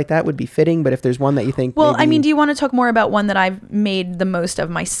mean, I feel like that would be fitting. But if there's one that you think, well, I mean, do you want to talk more about one that I've made the most of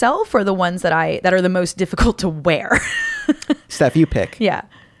myself, or the ones that are the most difficult to wear? Steph, you pick. Yeah.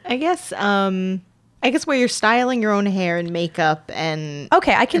 I guess where you're styling your own hair and makeup and...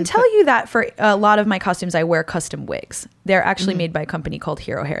 Okay, I can tell you that for a lot of my costumes, I wear custom wigs. They're actually made by a company called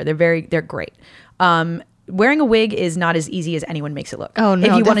Hero Hair. They're great. Wearing a wig is not as easy as anyone makes it look. Oh,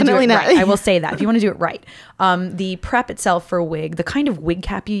 no, if you want to do it not. Right, I will say that. If you want to do it right. The prep itself for a wig, the kind of wig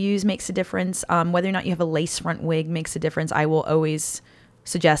cap you use makes a difference. Whether or not you have a lace front wig makes a difference. I will always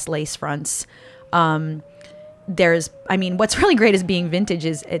suggest lace fronts. What's really great is being vintage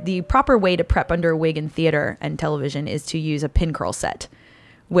is the proper way to prep under a wig in theater and television is to use a pin curl set,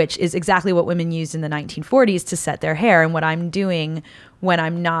 which is exactly what women used in the 1940s to set their hair. And what I'm doing when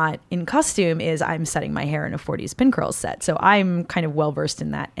I'm not in costume is I'm setting my hair in a 40s pin curl set. So I'm kind of well versed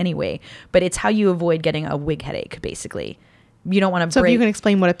in that anyway. But it's how you avoid getting a wig headache, basically. You don't want to So if you can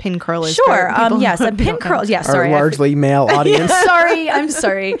explain what a pin curl is. Sure. Yes, a pin curl. Yeah, sorry. Our largely male audience. I'm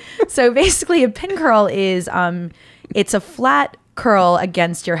sorry. So basically a pin curl is it's a flat curl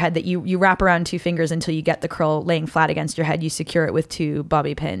against your head that you wrap around 2 fingers until you get the curl laying flat against your head. You secure it with 2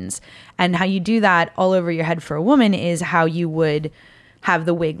 bobby pins. And how you do that all over your head for a woman is how you would have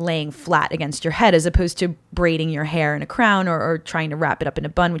the wig laying flat against your head, as opposed to braiding your hair in a crown or trying to wrap it up in a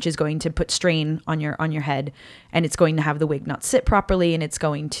bun, which is going to put strain on your head, and it's going to have the wig not sit properly, and it's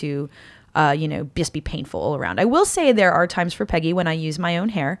going to just be painful all around. I will say there are times for Peggy when I use my own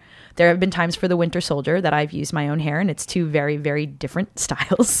hair. There have been times for the Winter Soldier that I've used my own hair, and it's 2 very, very different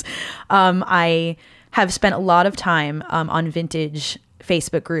styles. I have spent a lot of time on vintage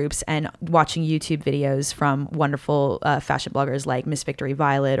Facebook groups and watching YouTube videos from wonderful fashion bloggers like Miss Victory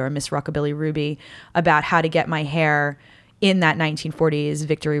Violet or Miss Rockabilly Ruby about how to get my hair in that 1940s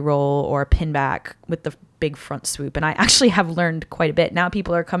Victory roll or pin back with the big front swoop. And I actually have learned quite a bit. Now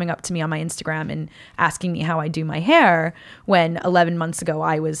people are coming up to me on my Instagram and asking me how I do my hair, when 11 months ago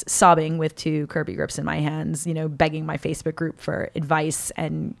I was sobbing with 2 Kirby grips in my hands, begging my Facebook group for advice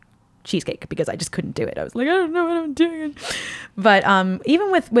and cheesecake because I just couldn't do it. I was like, I don't know what I'm doing. But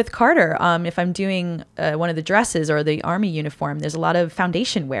even with Carter, if I'm doing one of the dresses or the army uniform, there's a lot of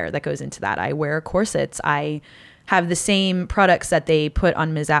foundation wear that goes into that. I wear corsets. I have the same products that they put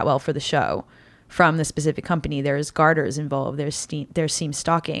on Ms. Atwell for the show from the specific company. There's garters involved. There's seam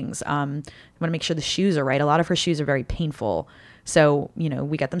stockings. I want to make sure the shoes are right. A lot of her shoes are very painful. So,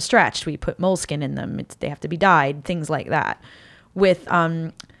 we get them stretched. We put moleskin in them. They have to be dyed, things like that. With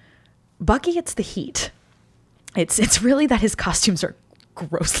Bucky, it's the heat. It's really that his costumes are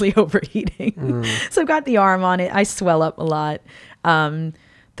grossly overheating. So I've got the arm on it. I swell up a lot.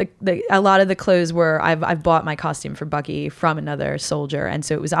 A lot of the clothes I've bought my costume for Bucky from another soldier, and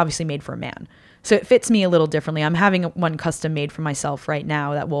so it was obviously made for a man. So it fits me a little differently. I'm having one custom made for myself right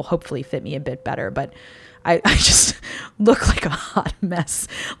now that will hopefully fit me a bit better, but I just look like a hot mess.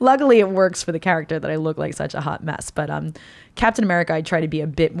 Luckily, it works for the character that I look like such a hot mess. But Captain America, I try to be a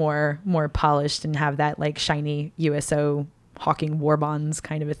bit more polished and have that like shiny USO hawking war bonds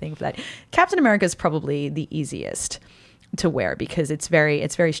kind of a thing for that. Captain America is probably the easiest to wear because it's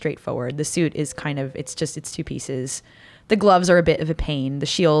very straightforward. The suit is it's 2 pieces. The gloves are a bit of a pain. The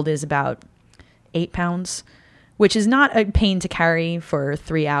shield is about 8 pounds. Which is not a pain to carry for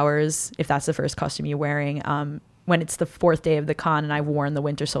 3 hours if that's the first costume you're wearing. When it's the 4th day of the con and I've worn the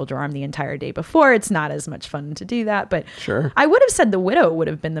Winter Soldier arm the entire day before, it's not as much fun to do that. But sure. I would have said the Widow would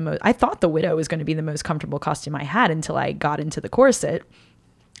have been the most. I thought the Widow was going to be the most comfortable costume I had until I got into the corset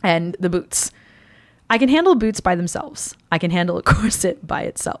and the boots. I can handle boots by themselves. I can handle a corset by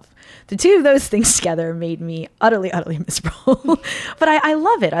itself. The 2 of those things together made me utterly, utterly miserable. But I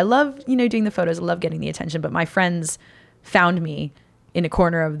love it. I love, doing the photos. I love getting the attention. But my friends found me in a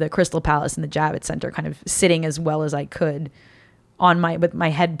corner of the Crystal Palace in the Javits Center, kind of sitting as well as I could with my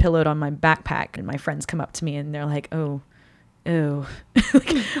head pillowed on my backpack. And my friends come up to me and they're like, oh,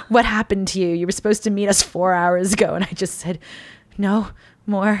 like, what happened to you? You were supposed to meet us 4 hours ago. And I just said, no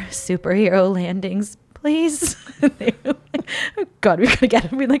more superhero landings, please. They were like, oh God, we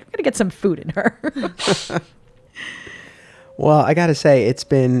gotta get some food in her. Well, I gotta say, it's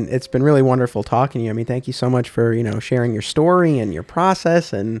been really wonderful talking to you. I mean, thank you so much for sharing your story and your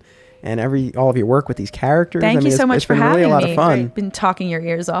process and all of your work with these characters. Thank you so much for having me. It's been really a lot of fun. I've been talking your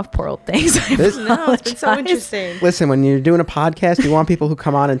ears off, poor old things. It's been so interesting. Listen, when you're doing a podcast, you want people who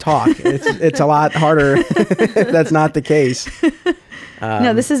come on and talk. It's a lot harder if that's not the case.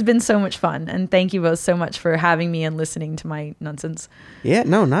 No, this has been so much fun, and thank you both so much for having me and listening to my nonsense. Yeah,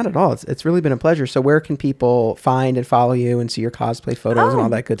 no, not at all. It's really been a pleasure. So where can people find and follow you and see your cosplay photos and all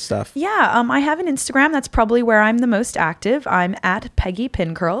that good stuff? Yeah, I have an Instagram. That's probably where I'm the most active. I'm at Peggy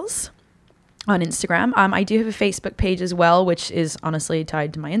Pin Curls on Instagram. I do have a Facebook page as well, which is honestly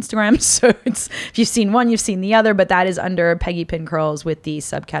tied to my Instagram. So if you've seen one, you've seen the other, but that is under Peggy Pin Curls with the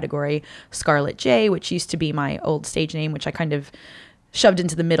subcategory Scarlet J, which used to be my old stage name, which I kind of shoved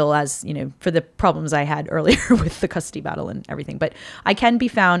into the middle as, for the problems I had earlier with the custody battle and everything. But I can be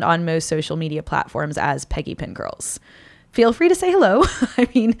found on most social media platforms as Peggy Pin Curls. Feel free to say hello. I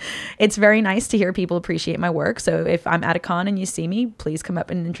mean, it's very nice to hear people appreciate my work. So if I'm at a con and you see me, please come up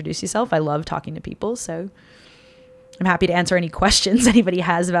and introduce yourself. I love talking to people. So I'm happy to answer any questions anybody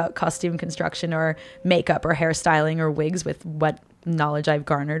has about costume construction or makeup or hairstyling or wigs with what knowledge I've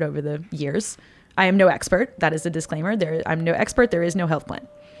garnered over the years. I am no expert. That is a disclaimer. I'm no expert. There is no health plan.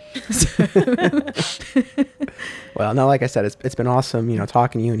 Well, no, like I said, it's been awesome,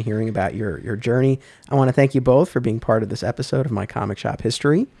 talking to you and hearing about your journey. I want to thank you both for being part of this episode of My Comic Shop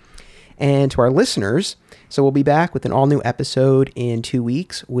History. And to our listeners, so we'll be back with an all-new episode in 2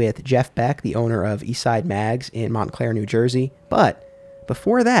 weeks with Jeff Beck, the owner of Eastside Mags in Montclair, New Jersey. But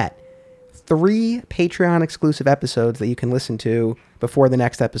before that, 3 Patreon-exclusive episodes that you can listen to before the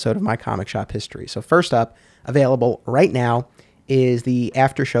next episode of My Comic Shop History. So first up, available right now, is the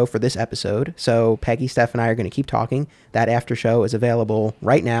after show for this episode. So Peggy, Steph, and I are going to keep talking. That after show is available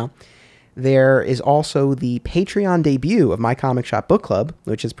right now. There is also the Patreon debut of My Comic Shop Book Club,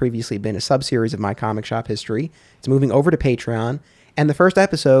 which has previously been a sub-series of My Comic Shop History. It's moving over to Patreon. And the first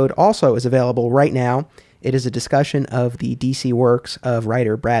episode also is available right now. It is a discussion of the DC works of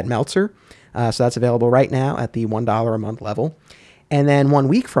writer Brad Meltzer. So that's available right now at the $1 a month level. And then 1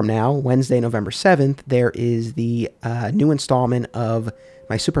 week from now, Wednesday, November 7th, there is the new installment of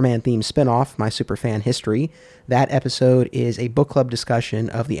my Superman-themed spinoff, My Superfan History. That episode is a book club discussion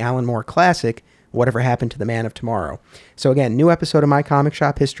of the Alan Moore classic, Whatever Happened to the Man of Tomorrow. So again, new episode of My Comic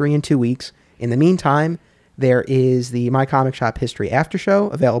Shop History in 2 weeks. In the meantime, there is the My Comic Shop History after show,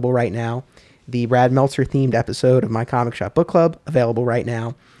 available right now. The Brad Meltzer-themed episode of My Comic Shop Book Club, available right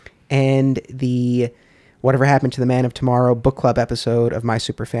now. And the Whatever Happened to the Man of Tomorrow book club episode of My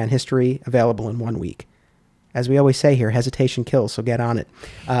Superfan History, available in 1 week. As we always say here, hesitation kills, so get on it.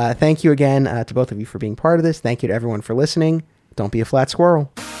 Thank you again to both of you for being part of this. Thank you to everyone for listening. Don't be a flat squirrel.